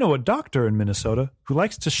 I know a doctor in Minnesota who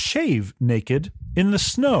likes to shave naked in the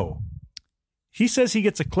snow. He says he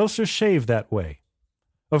gets a closer shave that way.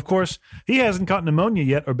 Of course, he hasn't caught pneumonia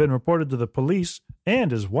yet or been reported to the police,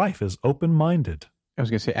 and his wife is open-minded. I was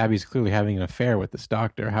going to say Abby's clearly having an affair with this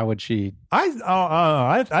doctor. How would she?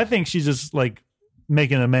 I think she's just like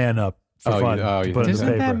making a man up for Oh, fun. you- oh, to you put in the Doesn't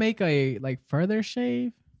paper. that make a further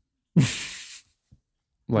shave?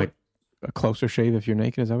 Like a closer shave if you're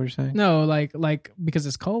naked? Is that what you're saying? No, like because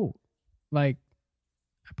it's cold. Like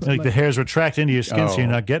I put, Like the hairs retract into your skin, so you're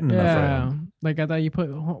Oh. not getting enough. Right? yeah. Like I thought you put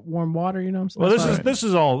warm water. You know what I'm saying? Well, That's this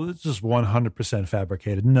is just 100%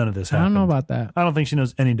 fabricated. None of this I happened. don't know about that. I don't think she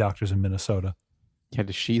knows any doctors in Minnesota. Yeah.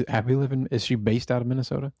 Does Abby live in? Is she based out of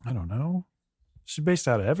Minnesota? I don't know. She's based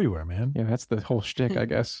out of everywhere, man. Yeah, that's the whole shtick, I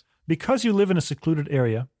guess. Because you live in a secluded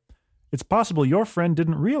area, it's possible your friend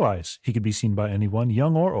didn't realize he could be seen by anyone,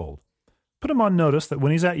 young or old. Put him on notice that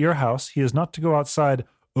when he's at your house, he is not to go outside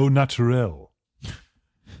au naturel.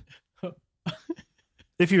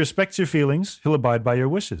 If he respects your feelings, he'll abide by your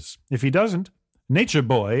wishes. If he doesn't, Nature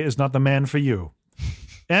Boy is not the man for you.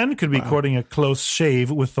 And could be courting a close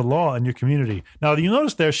shave with the law in your community. Now, you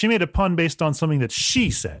notice there, she made a pun based on something that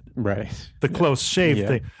she said. Right. The close shave Yeah.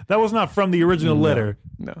 thing. That was not from the original letter.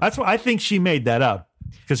 no. That's why I think she made that up.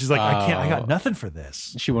 Because she's like, I Oh. got nothing for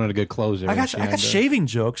this. She wanted a good closer. I and got she I had got to- shaving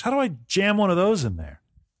jokes. How do I jam one of those in there?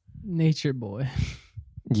 Nature boy.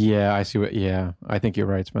 Yeah, I see what. Yeah, I think you're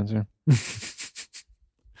right, Spencer.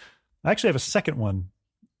 I actually have a second one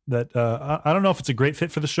that I don't know if it's a great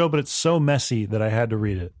fit for the show, but it's so messy that I had to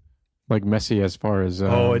read it. Like messy as far as.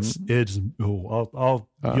 You'll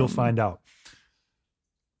find out.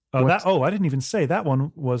 what's- I didn't even say that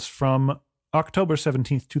one was from October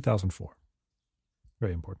 17th, 2004.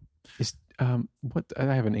 Very important. Is what I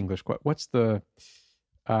have an English quote. What's the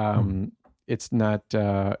it's not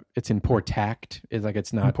it's in poor tact. It's like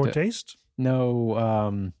it's not In poor taste?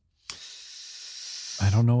 no I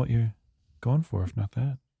don't know what you're going for, if not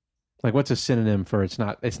that. like what's a synonym for it's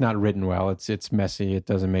not written well. It's messy. It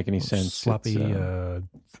doesn't make any sense. Sloppy. It's,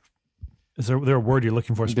 Is there a word you're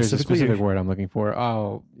looking for there's a specifically? specific word I'm looking for.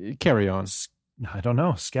 Oh, carry on. I don't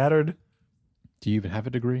know. Scattered. Do you even have a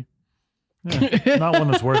degree? Not one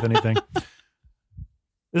that's worth anything.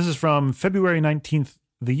 This is from February 19th,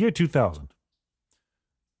 the year 2000.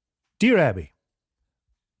 Dear Abby,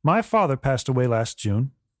 my father passed away last June.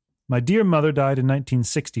 My dear mother died in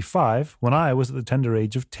 1965 when I was at the tender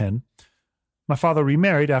age of 10. My father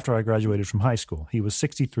remarried after I graduated from high school. He was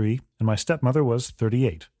 63 and my stepmother was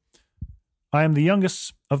 38. I am the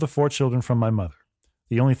youngest of the 4 children from my mother.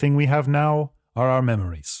 The only thing we have now are our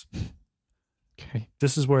memories. Okay.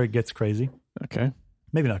 This is where it gets crazy. Okay.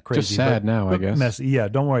 Maybe not crazy. Just sad but- now, I but guess. Messy. Yeah,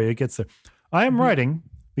 don't worry. It gets there. I am writing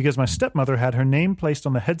because my stepmother had her name placed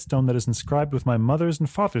on the headstone that is inscribed with my mother's and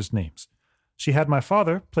father's names. She had my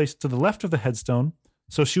father placed to the left of the headstone,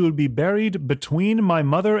 so she would be buried between my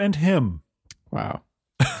mother and him. Wow.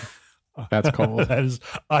 That's cold. That is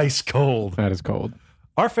ice cold. That is cold.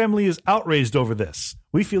 Our family is outraged over this.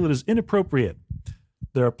 We feel it is inappropriate.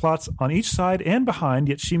 There are plots on each side and behind,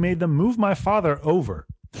 yet she made them move my father over.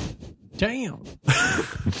 Damn.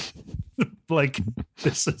 Like,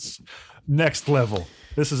 this is next level.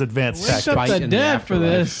 This is advanced Wake tactics. up Fight the in the dead for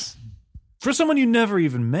afterlife. this. For someone you never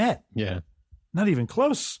even met. Yeah. Not even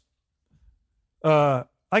close.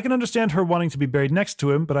 I can understand her wanting to be buried next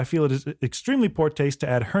to him, but I feel it is extremely poor taste to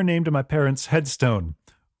add her name to my parents' headstone.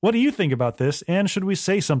 What do you think about this? And should we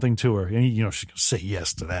say something to her? And, you know, she's going to say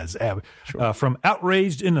yes to that. It's from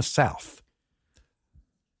Outraged in the South.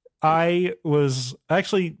 I was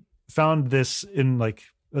actually found this in like,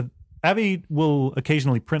 Abby will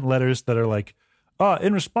occasionally print letters that are like,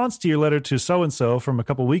 in response to your letter to so-and-so from a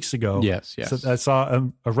couple weeks ago. Yes. So I saw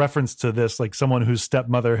a reference to this, like someone whose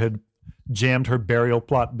stepmother had jammed her burial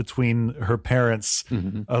plot between her parents.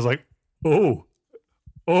 Mhm. I was like, oh,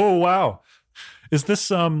 wow. Is this,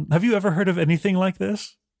 have you ever heard of anything like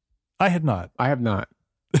this? I had not. I have not.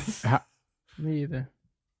 Me either.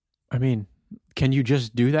 I mean, can you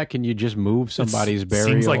just do that? Can you just move somebody's burial?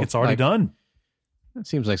 Seems like it's already done. It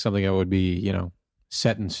seems like something that would be, you know,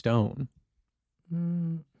 set in stone.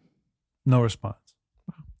 No response.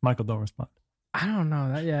 Michael, don't respond. I don't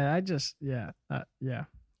know. Yeah.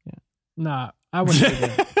 Nah, I wouldn't do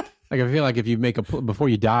that. Like, I feel like if you make before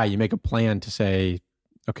you die, you make a plan to say,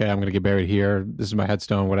 okay, I'm going to get buried here. This is my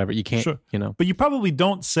headstone, whatever. You can't, Sure. you know. But you probably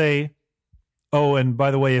don't say, oh, and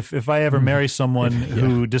by the way, if I ever marry someone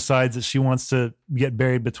who decides that she wants to get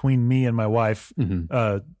buried between me and my wife,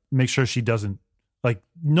 make sure she doesn't. Like,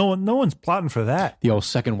 no one's plotting for that. The old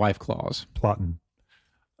second wife clause. Plotting.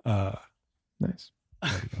 Nice.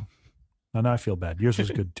 There you go. Now I feel bad. Yours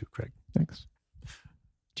was good too, Craig. Thanks.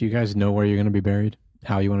 Do you guys know where you're going to be buried?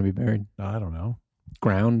 How you want to be buried? I don't know.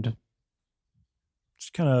 Ground?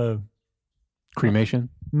 Just kind of Cremation?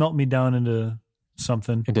 melt me down into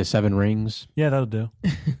something. Into 7 rings? Yeah, that'll do.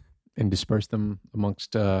 And disperse them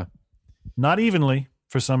amongst Not evenly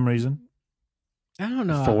for some reason. I don't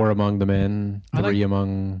know. 4 among the men, I 3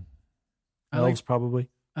 among... Elves probably.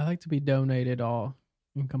 I like to be donated all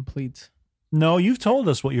incomplete. No, you've told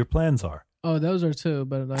us what your plans are. Oh, those are 2,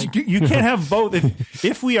 but like You can't have both.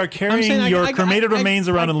 If we are carrying saying your cremated remains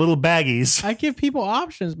around in little baggies. I give people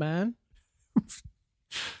options, man.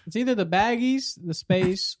 It's either the baggies, the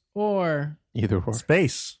space, or Either or.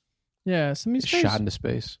 Space. yeah, send me space. Shot into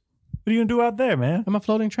space. What are you going to do out there, man? I'm a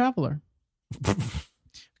floating traveler.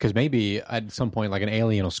 Because maybe at some point, like an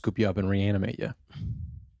alien will scoop you up and reanimate you.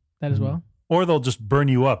 That as well. Or they'll just burn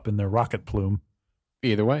you up in their rocket plume.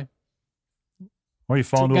 Either way. Or you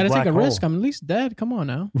fall into Gotta a black take a hole. risk. I'm at least dead. Come on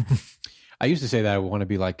now. I used to say that I want to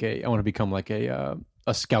be like I want to become like a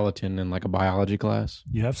skeleton in like a biology class.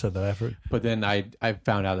 You have said that. I've heard. But then I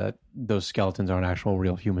found out that those skeletons aren't actual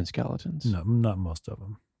real human skeletons. No, not most of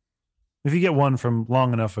them. If you get one from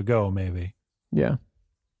long enough ago, maybe. Yeah.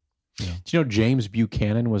 Yeah. Do you know James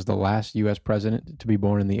Buchanan was the last U.S. president to be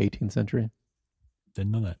born in the 18th century?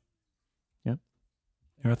 Didn't know that. Yep.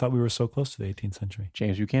 I thought we were so close to the 18th century.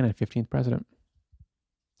 James Buchanan, 15th president.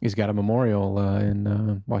 He's got a memorial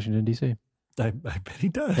in Washington, D.C. I bet he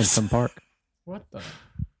in does. some park. What the? I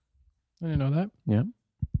didn't know that. Yeah.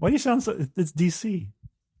 Why do you sound so... It's D.C.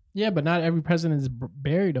 Yeah, but not every president is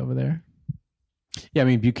buried over there. Yeah, I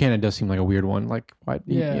mean, Buchanan does seem like a weird one. Like, why,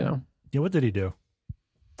 Yeah. you know. Yeah, what did he do?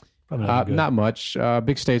 Probably not good. Not much.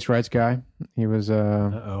 Big states' rights guy. He was...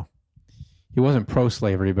 Uh-oh. He wasn't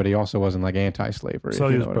pro-slavery, but he also wasn't like anti-slavery. So if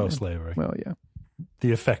he you was know what I mean. pro-slavery. Well, yeah.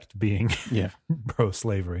 The effect being Yeah.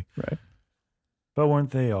 pro-slavery. Right. But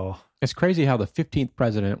weren't they all? It's crazy how the 15th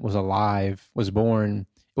president was born.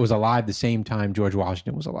 It was alive the same time George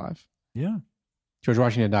Washington was alive. Yeah. George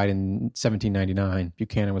Washington died in 1799.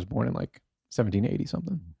 Buchanan was born in like 1780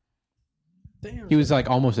 something. Damn. He was like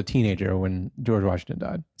almost a teenager when George Washington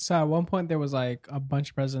died. So at one point there was like a bunch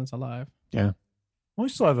of presidents alive. Yeah. Well, we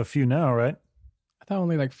still have a few now, right? I thought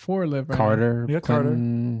only like 4 live right now. Carter, Yeah, Carter.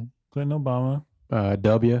 Clinton, Clinton, Obama,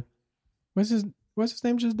 W. What's his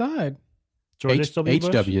name just died? George H.W.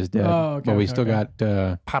 Bush. HW is dead. Oh, okay, but we okay, still okay.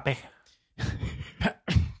 got Poppy.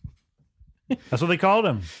 That's what they called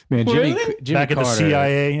him. man, Really? Jimmy Back at Carter. the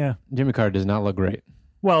CIA, yeah. Jimmy Carter does not look great.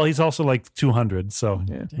 Well, he's also like 200, so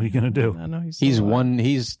Yeah. what are you going to do? I know He's going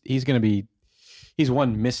to be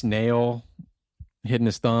one missed nail hitting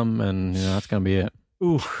his thumb, and that's going to be it.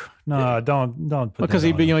 Ooh, no, don't put Because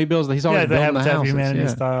that on him. he builds. He's always Yeah, the building the Habitat for houses. Humanity Yeah.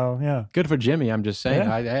 style. Yeah. Good for Jimmy. I'm just saying.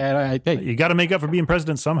 Yeah. Hey, You got to make up for being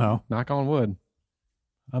president somehow. knock on wood.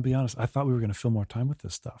 I'll be honest. I thought we were going to fill more time with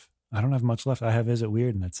this stuff. I don't have much left. I have Is It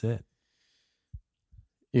Weird, and that's it.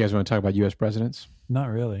 You guys want to talk about U.S. presidents? Not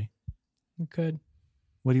really. We could.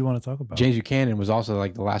 What do you want to talk about? James Buchanan was also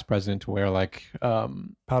like the last president to wear like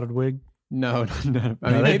Powdered wig? no. I mean,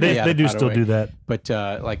 No, maybe he had they a do powder still wig. do that. But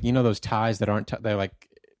like those ties that aren't they're like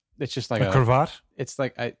it's just like A cravat? it's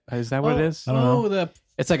like is that what it is? I don't know. The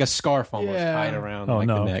It's like a scarf almost Yeah. tied around Oh, like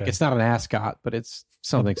no, the neck. okay. It's not an ascot, but it's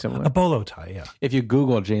something similar. A bolo tie, yeah. If you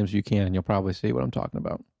Google James Buchanan, you'll probably see what I'm talking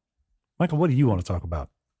about. Michael, what do you want to talk about?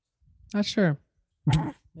 not sure.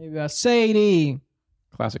 Maybe a Sadie.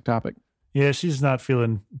 Classic topic. Yeah, she's not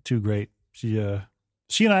feeling too great. She and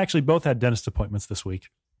I actually both had dentist appointments this week.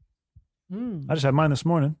 Mm. I just had mine this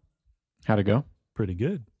morning. How'd it go? Pretty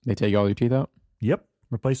good. They take all your teeth out? Yep.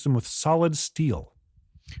 Replaced them with solid steel.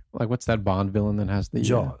 Like what's that Bond villain that has the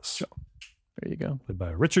Jaws. There you go. Played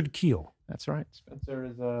by Richard Keel. That's right. Spencer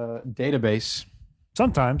is a database.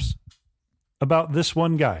 Sometimes about this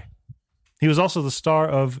one guy. He was also the star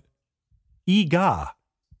of Ega,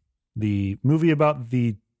 the movie about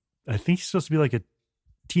I think he's supposed to be like a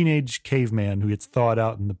teenage caveman who gets thawed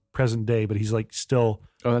out in the present day, but he's like still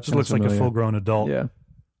Oh, that just looks like a full grown adult. Yeah,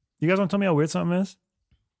 You guys want to tell me how weird something is?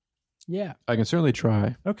 Yeah. I can certainly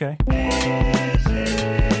try. Okay.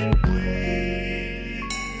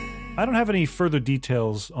 I don't have any further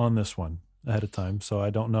details on this one ahead of time, so I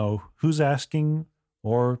don't know who's asking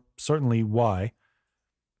or certainly why.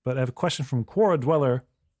 But I have a question from Quora dweller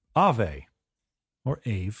Ave, or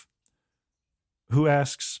Ave, who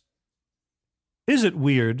asks, is it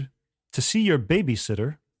weird to see your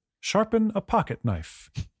babysitter sharpen a pocket knife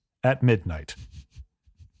at midnight?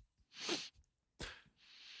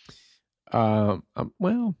 Well,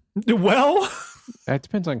 Well, it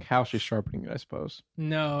depends on how she's sharpening it, I suppose.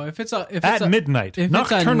 No, if it's a at midnight, if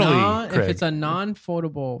nocturnally, if Craig. it's a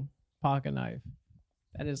non-foldable pocket knife,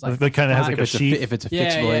 that is like That kind of has like If a it's sheath. if it's a yeah,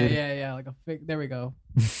 fixed yeah, blade, yeah, like a there we go.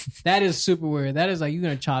 That is super weird. That is like you're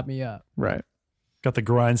gonna chop me up. right? Got the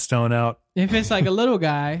grindstone out. If it's like a little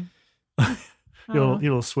guy,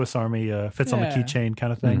 Little Swiss Army fits on the Yeah. keychain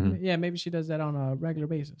kind of thing. Mhm. yeah, maybe she does that on a regular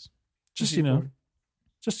basis. Just, That'd be cool.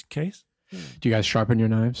 just in case. Do you guys sharpen your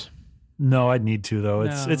knives? No, I'd need to though.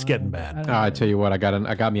 It's No, getting I bad. don't I tell you what, I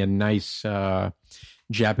got me a nice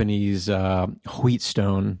Japanese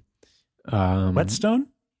wheatstone. Whetstone?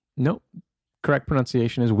 Nope. Correct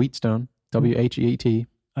pronunciation is wheatstone. WHEAT.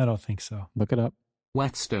 I don't think so. Look it up.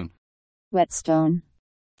 Whetstone. Whetstone.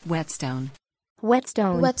 Whetstone.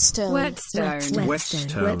 Whetstone.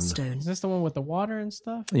 Whetstone. Whetstone. Is this the one with the water and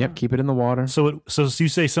stuff? Yep. Keep it in the water. So you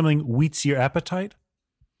say something wheats your appetite?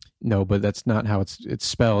 No, but that's not how it's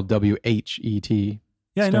spelled. WHET. Yeah,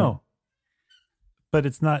 I Stone. know. But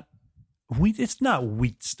it's not wheat. It's not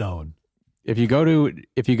wheatstone. If you go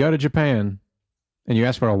to Japan and you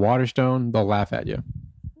ask for a water stone, they'll laugh at you.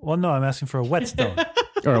 Well, no, I'm asking for a whetstone.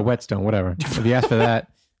 Or a whetstone, whatever. If you ask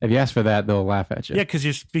for that, they'll laugh at you. Yeah, because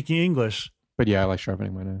you're speaking English. But yeah, I like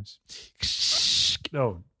sharpening my knives.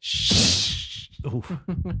 Oh, Ooh.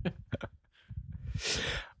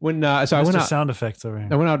 When so I Mr. went out. sound effects over I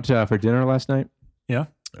here. went out for dinner last night. Yeah,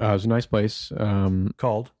 It was a nice place.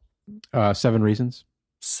 called 7 Reasons.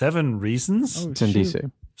 7 Reasons. Oh, It's in shoot.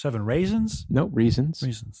 DC. 7 Raisins. No Reasons.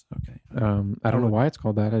 Reasons. Okay. I don't know why it's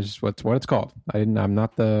called that. I just what it's called. I'm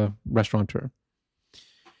not the restaurateur.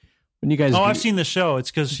 When you guys Oh, I've seen the show. It's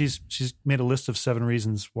because she's made a list of 7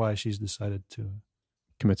 reasons why she's decided to.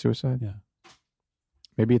 commit suicide, Yeah.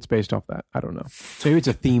 maybe it's based off that. I don't know. So maybe it's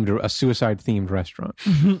a suicide themed restaurant.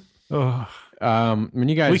 Oh, When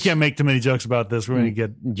you guys, we can't make too many jokes about this. We're going to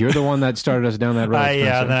get. You're the one that started us down that road. Yeah,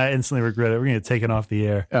 Spencer. then I instantly regret it. We're going to get taken off the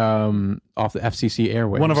air. Off the FCC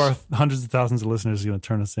airwaves. One of our hundreds of thousands of listeners is going to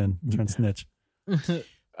turn us in, turn snitch.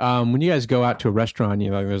 When you guys go out to a restaurant,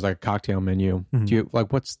 there's like a cocktail menu. Mhm. Do you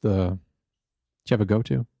have a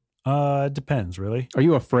go-to? It depends, really. Are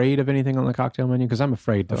you afraid of anything on the cocktail menu? Because I'm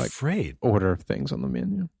afraid to Afraid. order things on the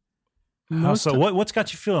menu. How so? What's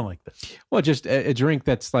got you feeling like this? Well, just a drink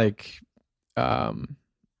that's like,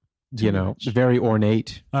 much. very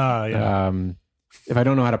ornate. Yeah. If I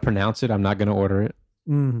don't know how to pronounce it, I'm not going to order it.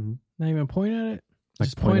 Mhm. Not even point at it. Like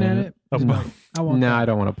Just point at it. Oh, No, I want no, that. I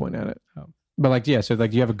don't want to point at it. Oh. But so do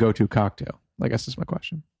you have a go-to cocktail? I guess that's my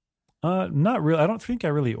question. Not really. I don't think I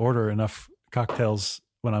really order enough cocktails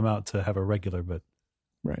when I'm out to have a regular, but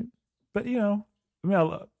Right. I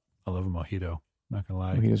love a mojito. Not gonna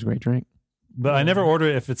lie, Mojito's a great drink. but I never order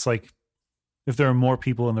if it's like if there are more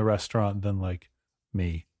people in the restaurant than like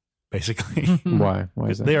me. basically. Why? Why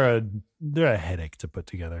is that? They're a headache to put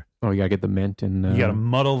together. Oh, you got to get the mint and You got to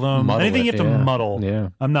muddle them. muddle Anything it, you have to muddle. Yeah.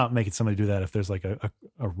 I'm not making somebody do that if there's like a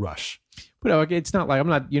rush. But it's not like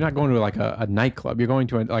you're not going to like a nightclub. You're going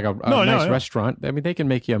to a nice restaurant. I mean, they can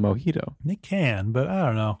make you a mojito. They can, but I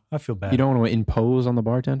don't know. I feel bad. You don't want to impose on the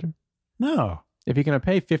bartender? No. If you're going to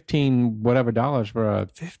pay $15 for a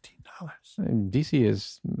 $15. DC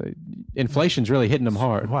is inflation's really hitting them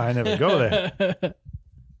hard. Why I never go there.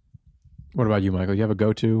 What about you, Michael? You have a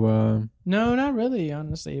go-to? No, not really.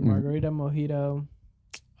 Honestly, margarita, mojito.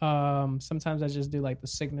 Sometimes I just do like the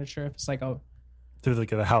signature. If it's like Do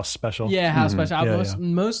like a house special. Yeah, house special. Yeah,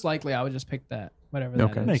 most likely, I would just pick that. Whatever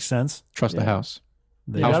that is. Makes sense. Trust the house.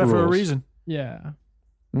 They House got it for a rules. reason. Yeah.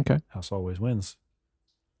 Okay. House always wins.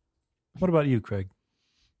 What about you, Craig?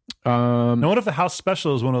 Um, Now, what if the house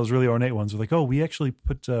special is one of those really ornate ones? We're like, oh, we actually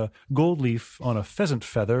put gold leaf on a pheasant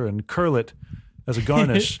feather and curl it as a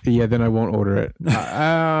garnish. Yeah, then I won't order it.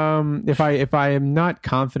 If I am not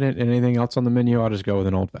confident in anything else on the menu, I'll just go with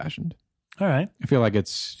an old fashioned. All right. I feel like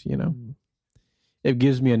it's it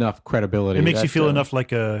gives me enough credibility. It makes you feel enough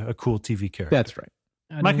like a cool TV character. That's right.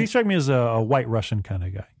 Mike, you strike me as a white Russian kind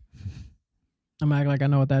of guy. I'm acting like I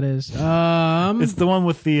know what that is. It's the one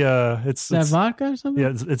with the it's that vodka or something?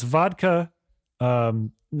 Yeah, it's vodka.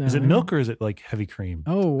 No. Is it milk or is it like heavy cream?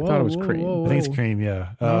 Oh, whoa, I thought it was cream. Whoa, I think it's cream.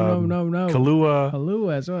 Yeah. No. Kahlua.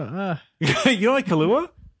 Kahlua as well. You don't like Kahlua?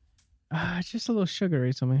 It's just a little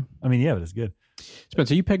sugary to me. I mean, yeah, but it's good.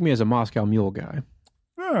 Spencer, you pegged me as a Moscow Mule guy.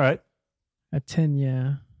 All right. A 10,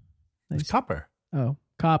 yeah. It's copper. Oh,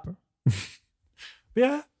 copper.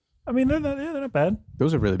 Yeah. I mean, they're not bad.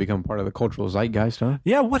 Those have really become part of the cultural zeitgeist, huh?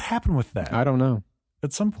 Yeah. What happened with that? I don't know.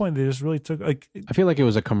 At some point, they just really took like. I feel like it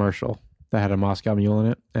was a commercial that had a Moscow Mule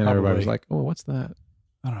in it, and everybody was Probably. like, "Oh, what's that?"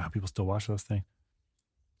 I don't know how people still watch those things.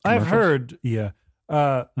 I've heard,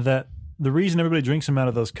 that the reason everybody drinks them out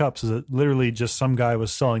of those cups is that literally just some guy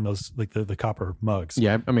was selling those, like the copper mugs.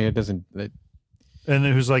 Yeah, I mean, it doesn't. And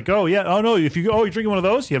then who's like, oh yeah, oh no, if you're drinking one of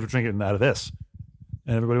those, you have to drink it out of this.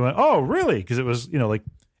 And everybody went, oh really? Because it was like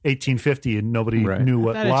 1850 and nobody knew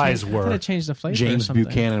what lies were. I thought it changed the flavor. James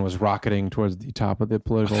Buchanan was rocketing towards the top of the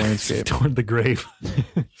political landscape. Toward the grave.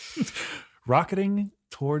 Rocketing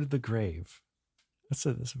toward the grave. That's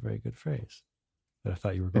a very good phrase that I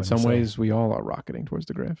thought you were going to say. In some ways, we all are rocketing towards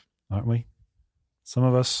the grave. Aren't we? Some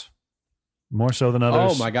of us more so than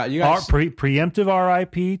others. Oh my God. You guys... preemptive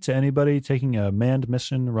RIP to anybody taking a manned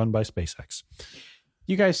mission run by SpaceX.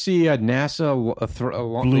 You guys see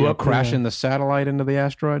NASA crashing the satellite into the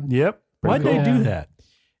asteroid? Yep. Why'd they do that?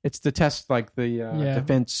 It's to test like the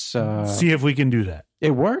defense. See if we can do that.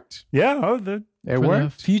 It worked. Yeah. It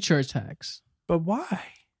worked. Future attacks. But why?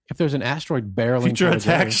 If there's an asteroid barreling Future towards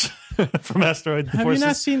attacks from asteroid Have forces. you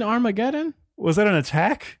not seen Armageddon? Was that an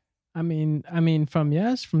attack? I mean,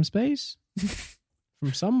 from space,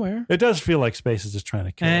 from somewhere. It does feel like space is just trying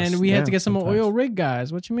to kill us. And we have to get some sometimes. oil rig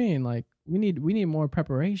guys. What you mean? Like we need more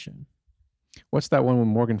preparation. What's that one with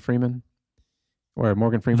Morgan Freeman? Where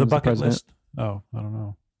Morgan Freeman's The bucket president? list. Oh, I don't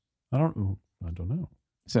know. I don't know.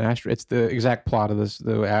 It's an asteroid. It's the exact plot of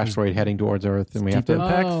the asteroid heading towards Earth, and we have Deep to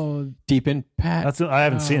Impact? Deep Impact. I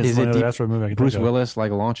haven't seen it. Is It's it one of the deep- asteroid movie I can Bruce think of. Willis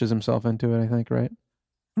like launches himself into it. I think right.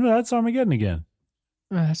 No, that's Armageddon again.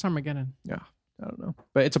 That's Armageddon. Yeah, I don't know,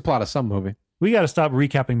 but it's a plot of some movie. We got to stop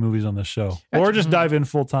recapping movies on this show, or just dive in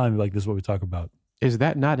full time. Like this is what we talk about. Is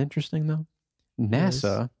that not interesting though?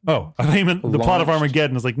 NASA Oh, I think you meant the plot of Launched.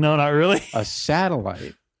 Armageddon. Is like, no, not really. a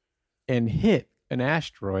satellite and hit an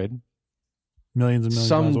asteroid Millions and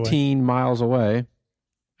millions of miles away. 17 miles away.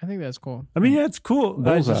 I think that's cool. I mean, yeah, it's cool.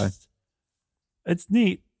 Bullseye. It's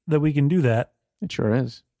neat that we can do that. It sure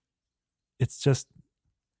is. It's just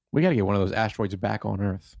We got to get one of those asteroids back on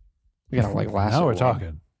Earth. We got to like lasso. now we're one.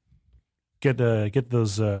 talking. Get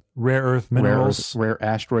those rare earth minerals, rare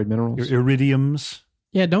asteroid minerals. your iridiums.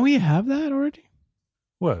 Yeah, don't we have that already?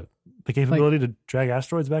 What? The capability to drag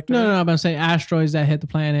asteroids back to Earth? No, but I'm saying asteroids that hit the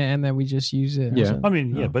planet and then we just use it. or Yeah. something. I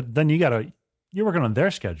mean, yeah, but then you're working on their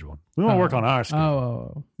schedule. We won't work on our schedule.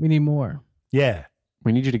 Oh, we need more. Yeah.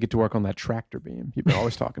 We need you to get to work on that tractor beam you've been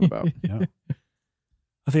always talking about. Yeah.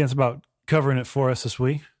 I think that's about covering it for us this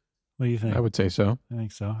week. What do you think? I would say so. I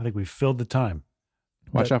think so. I think we've filled the time.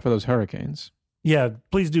 Watch out for those hurricanes. Yeah,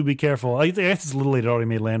 please do be careful. I guess it's a little late. It already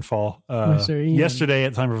made landfall Mr. Ian. yesterday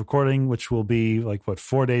at the time of recording, which will be like,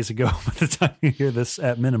 4 days ago by the time you hear this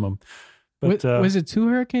at minimum. But was it 2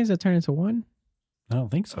 hurricanes that turned into 1? I don't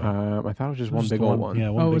think so. I thought it was just It one was big just old one. Yeah,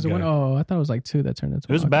 one Oh, big was it guy. 1? Oh, I thought it was like 2 that turned into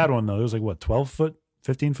It was 1. a bad one, though. It was like, 12-foot,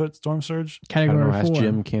 15-foot storm surge? I don't know. Category Ask 4.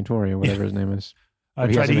 Jim Cantori or whatever his name is. I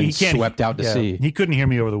He tried hasn't to- been can't- swept out to sea. He couldn't hear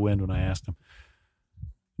me over the wind when I asked him.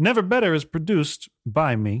 Never Better is produced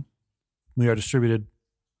by me. We are distributed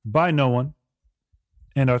by no one.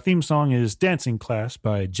 And our theme song is Dancing Class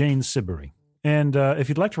by Jane Siberry. And if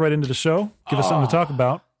you'd like to write into the show, give us something to talk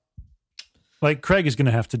about, like Craig is going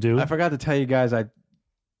to have to do. I forgot to tell you guys I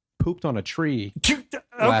pooped on a tree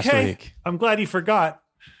last week. I'm glad you forgot.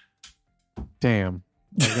 Damn.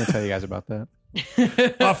 I was going to tell you guys about that.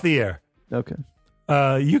 Off the air. Okay.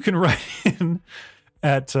 You can write in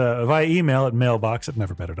at via email at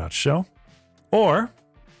mailbox@neverbetter.show, or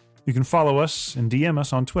you can follow us and DM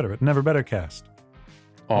us on Twitter at NeverBetterCast.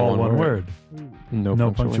 All one word.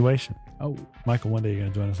 No punctuation. Oh, Michael, one day you're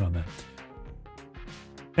going to join us on that.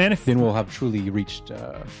 And if Then we'll have truly reached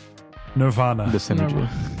Nirvana. the synergy.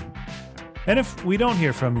 And if we don't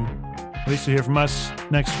hear from you, at least you'll hear from us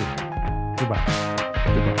next week. Goodbye.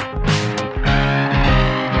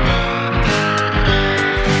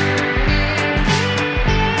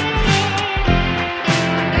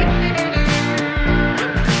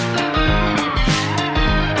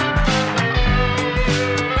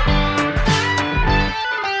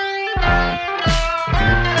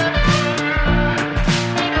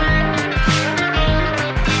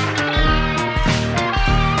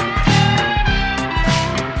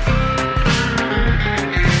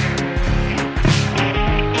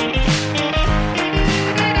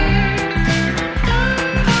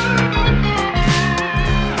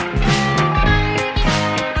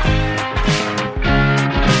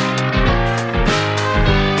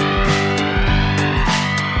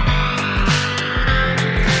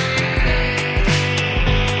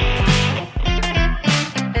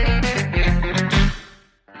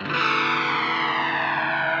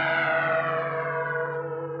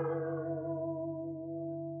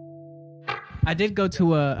 I did go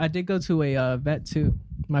to a vet too.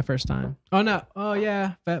 My first time. Oh no. Oh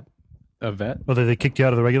yeah, vet. A vet? Oh, they kicked you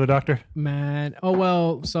out of the regular doctor? Man. Oh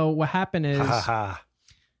well. So what happened is. Ha ha.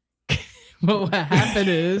 Well, what happened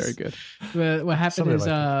is. Very good. What happened Somebody is.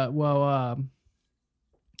 liked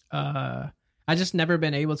I just never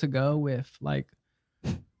been able to go with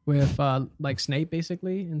Snape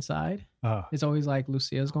basically inside. Oh. It's always like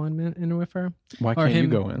Lucia's going in with her. Why Or can't you him.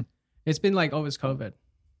 go in? It's been like it's COVID.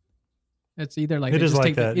 It's either like It they is just like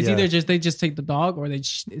take that, it's yeah. either just they just take the dog or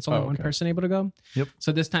it's only one okay. person able to go. Yep.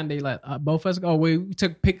 So this time they let both of us go. We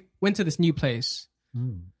went to this new place.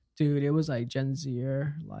 Dude, it was like Gen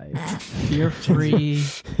Zer, like fear free.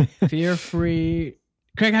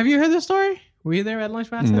 Craig, have you heard this story? Were you there at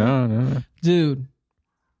lunch last night? No. Dude,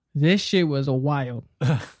 this shit was wild.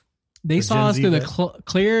 They The saw Gen us Z through the vet.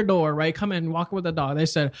 clear door, right? Come in, walking with the dog. They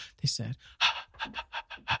said,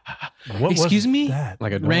 What excuse was me? that?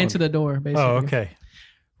 Like a dog. ran to the door, basically. Oh, okay.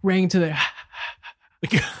 Rang to the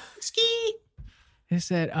ski. They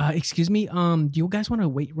said, excuse me, do you guys want to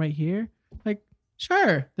wait right here? Like,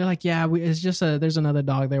 sure. They're like, yeah, it's just there's another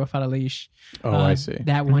dog there without a leash. Oh, I see.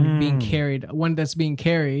 That one one that's being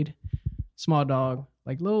carried, small dog,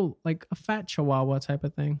 like a fat chihuahua type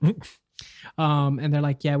of thing. And they're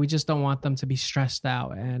like, yeah, we just don't want them to be stressed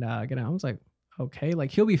out. And I was like, okay, like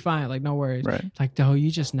he'll be fine, like no worries. Right. Like, no, you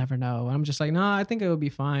just never know. And I'm just like, no, I think it will be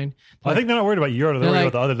fine. I think they're not worried about you. They're worried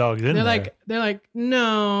about the other dogs in there. They're like,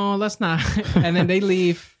 no, let's not. And then they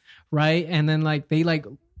leave, right? And then like they like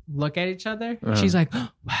look at each other. Uh-huh. She's like, wow,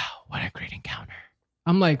 what a great encounter.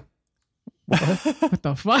 I'm like, what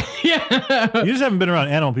the fuck? Yeah. You just haven't been around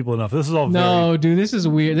animal people enough. This is all No, dude, this is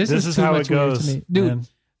weird. This is too how much it goes, weird to me. Dude, man.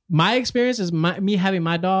 my experience is me having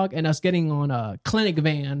my dog and us getting on a clinic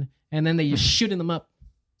van and then they just shooting them up.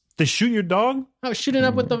 They shoot your dog? I was shooting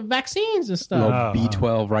up with the vaccines and stuff. Little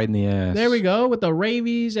B12 right in the ass. There we go with the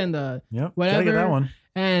rabies and the Yep. whatever. Gotta get that one.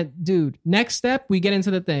 And dude, next step, we get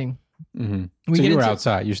into the thing. Mm-hmm. We So get you were into-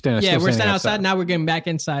 outside. You're standing. Yeah, still we're standing standing outside. Now we're getting back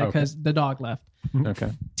inside because the dog left.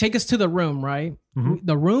 Okay. Take us to the room, right? Mhm.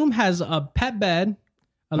 The room has a pet bed,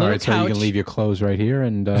 a All little right. So couch. you can leave your clothes right here,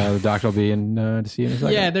 and the doctor will be in to see you in a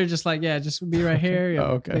second. Yeah, they're just like, just be right here,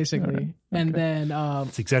 Oh, okay. basically. All right. And then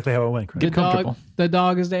That's exactly how it went, Craig. the Get comfortable.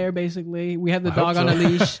 dog is there, basically. We have the I hope dog on a so.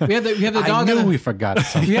 leash. We have the I dog. knew on we forgot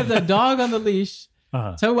something. we have the dog on the leash.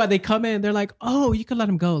 Uh-huh. So why they come in, they're like, "Oh, you can let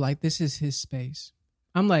him go. Like this is his space."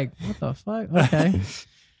 I'm like, "What the fuck?" Okay.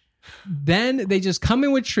 Then they just come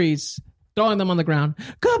in with treats, throwing them on the ground.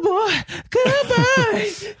 Good boy, good boy,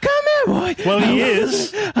 come here, boy. Well, he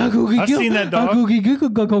is. I've seen that dog.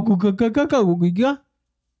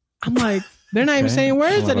 I'm like, they're not even Okay. saying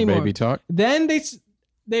words Little anymore. Baby talk. Then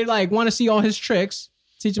they like want to see all his tricks.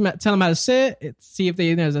 tell them how to sit, see if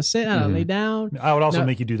there's a sit, how to lay down. I would also No.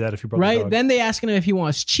 make you do that if you brought the Right? dog. Then they asking him if he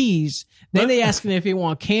wants cheese. Then they asking him if he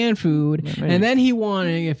want canned food. And then he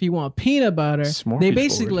wanting if he want peanut butter. They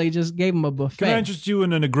basically just gave him a buffet. Can I interest you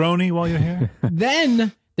in a Negroni while you're here?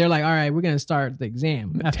 Then they're like, all right, we're going to start the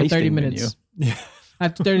exam after 30 tasting minutes. Yeah.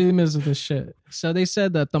 After 30 minutes of this shit. So they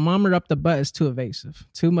said the thermometer up the butt is too evasive.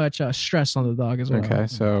 Too much stress on the dog as well. Okay,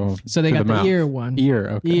 so So they to got the mouth. ear one. Ear,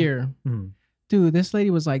 okay. Ear. Dude, this lady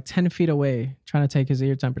was like 10 feet away trying to take his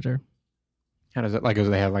ear temperature. How does it like? Does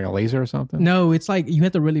they have like a laser or something? No, it's like you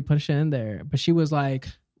have to really push it in there. But she was like,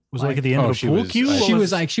 Was it like at the end of a she pool was- cue? I-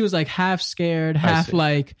 What she was like half scared, half see.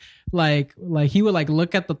 like he would like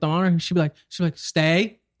look at the thermometer. She'd be like,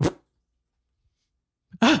 stay.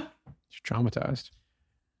 She's traumatized.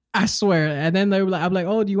 I swear. And then they were like, I'm like,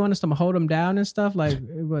 oh, do you want us to hold him down and stuff? Like,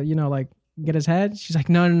 like get his head? She's like,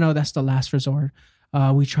 no, that's the last resort.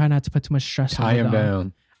 We try not to put too much stress on Tie the him dog.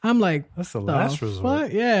 down. I'm like, That's the last resort.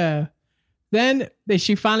 fuck? Yeah. Then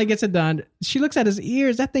she finally gets it done. She looks at his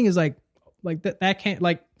ears. That thing is like that can't,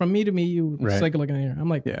 like, from me to me, it's Right. like looking at here. I'm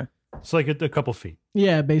like, Yeah. It's like a couple feet.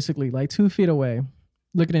 yeah, basically like 2 feet away,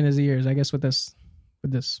 looking in his ears, I guess with this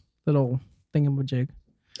little thingamajig.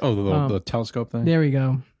 Oh, the telescope thing. There we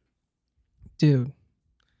go. Dude.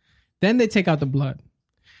 Then they take out the blood.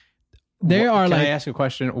 There are Can like, I ask a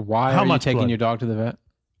question? Why How are you much taking blood? your dog to the vet?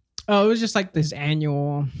 oh, it was just like this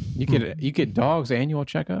annual, You get dogs annual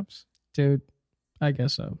checkups. dude. I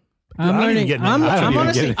guess so. I I'm don't even learning. get I'm, any- I don't I'm even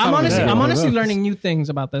honestly, get it. I'm honestly, Yeah. I'm One of honestly those. learning new things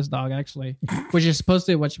about this dog. Actually, which is supposed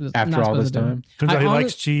to, which was After not all supposed this to do. time, Turns out he I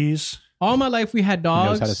likes cheese. All my life we had he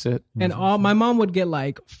knows dogs, how to sit. and my mom would get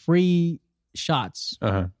like free shots,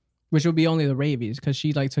 Uh-huh. which would be only the rabies because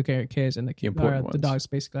she like took care of kids, and the important the ones. dogs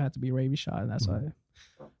basically had to be rabies shot, and that's why.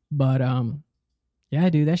 But yeah,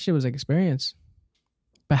 dude, that shit was an experience.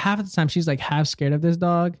 But half of the time she's like half scared of this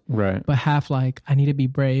dog, Right. but half like I need to be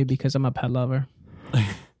brave because I'm a pet lover.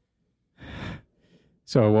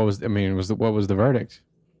 So what was the verdict?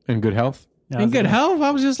 In good health? Yeah, In that's good it. health,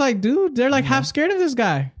 I was just like, dude, they're like half scared of this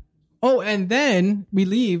guy. Oh, and then we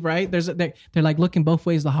leave, right? They're like looking both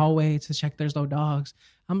ways the hallway to check there's no dogs.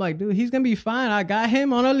 I'm like, dude, he's gonna be fine. I got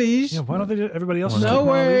him on a leash. Yeah, why don't they do everybody else? No is taking on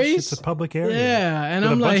a leash? worries. It's a public area. Yeah, and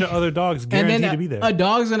With I'm a bunch like, of other dogs and guaranteed then to be there. a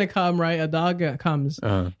dog's gonna come, right? A dog comes,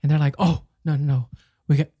 Uh-huh. and they're like, oh no,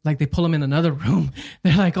 we get like they pull him in another room.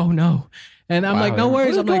 They're like, oh no, and I'm Wow, like, no what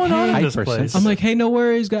worries. is I'm like, going on in hey, this place? I'm like, hey, no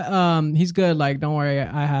worries. He's good. Like, don't worry,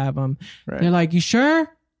 I have him. Right. They're like, you sure?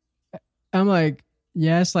 I'm like,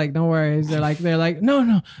 yes. Like, no worries. They're like,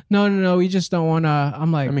 no. We just don't want to.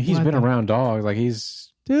 I'm like, I mean, he's what been the- around dogs. Like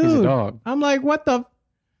he's a dude. dog. I'm like, what the?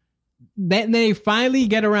 Then they finally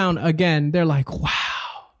get around again. They're like, wow,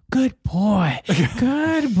 good boy,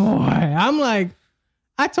 good boy. I'm like,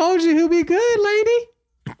 I told you he'll be good,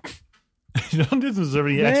 lady. You don't deserve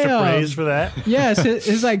any extra Damn. praise for that. Yes,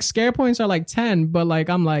 his like scare points are like 10, but like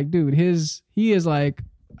I'm like, dude, he is like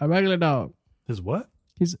a regular dog. His what?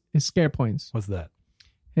 His scare points What's that?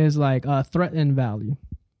 is like a threat and value.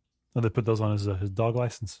 Oh, they put those on his dog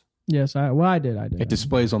license. Yes, I did. It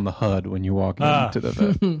displays on the HUD when you walk Ah. into the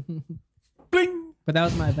vet. Bling! But that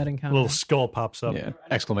was my vet A encounter. little skull pops up. Yeah.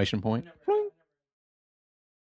 Exclamation point.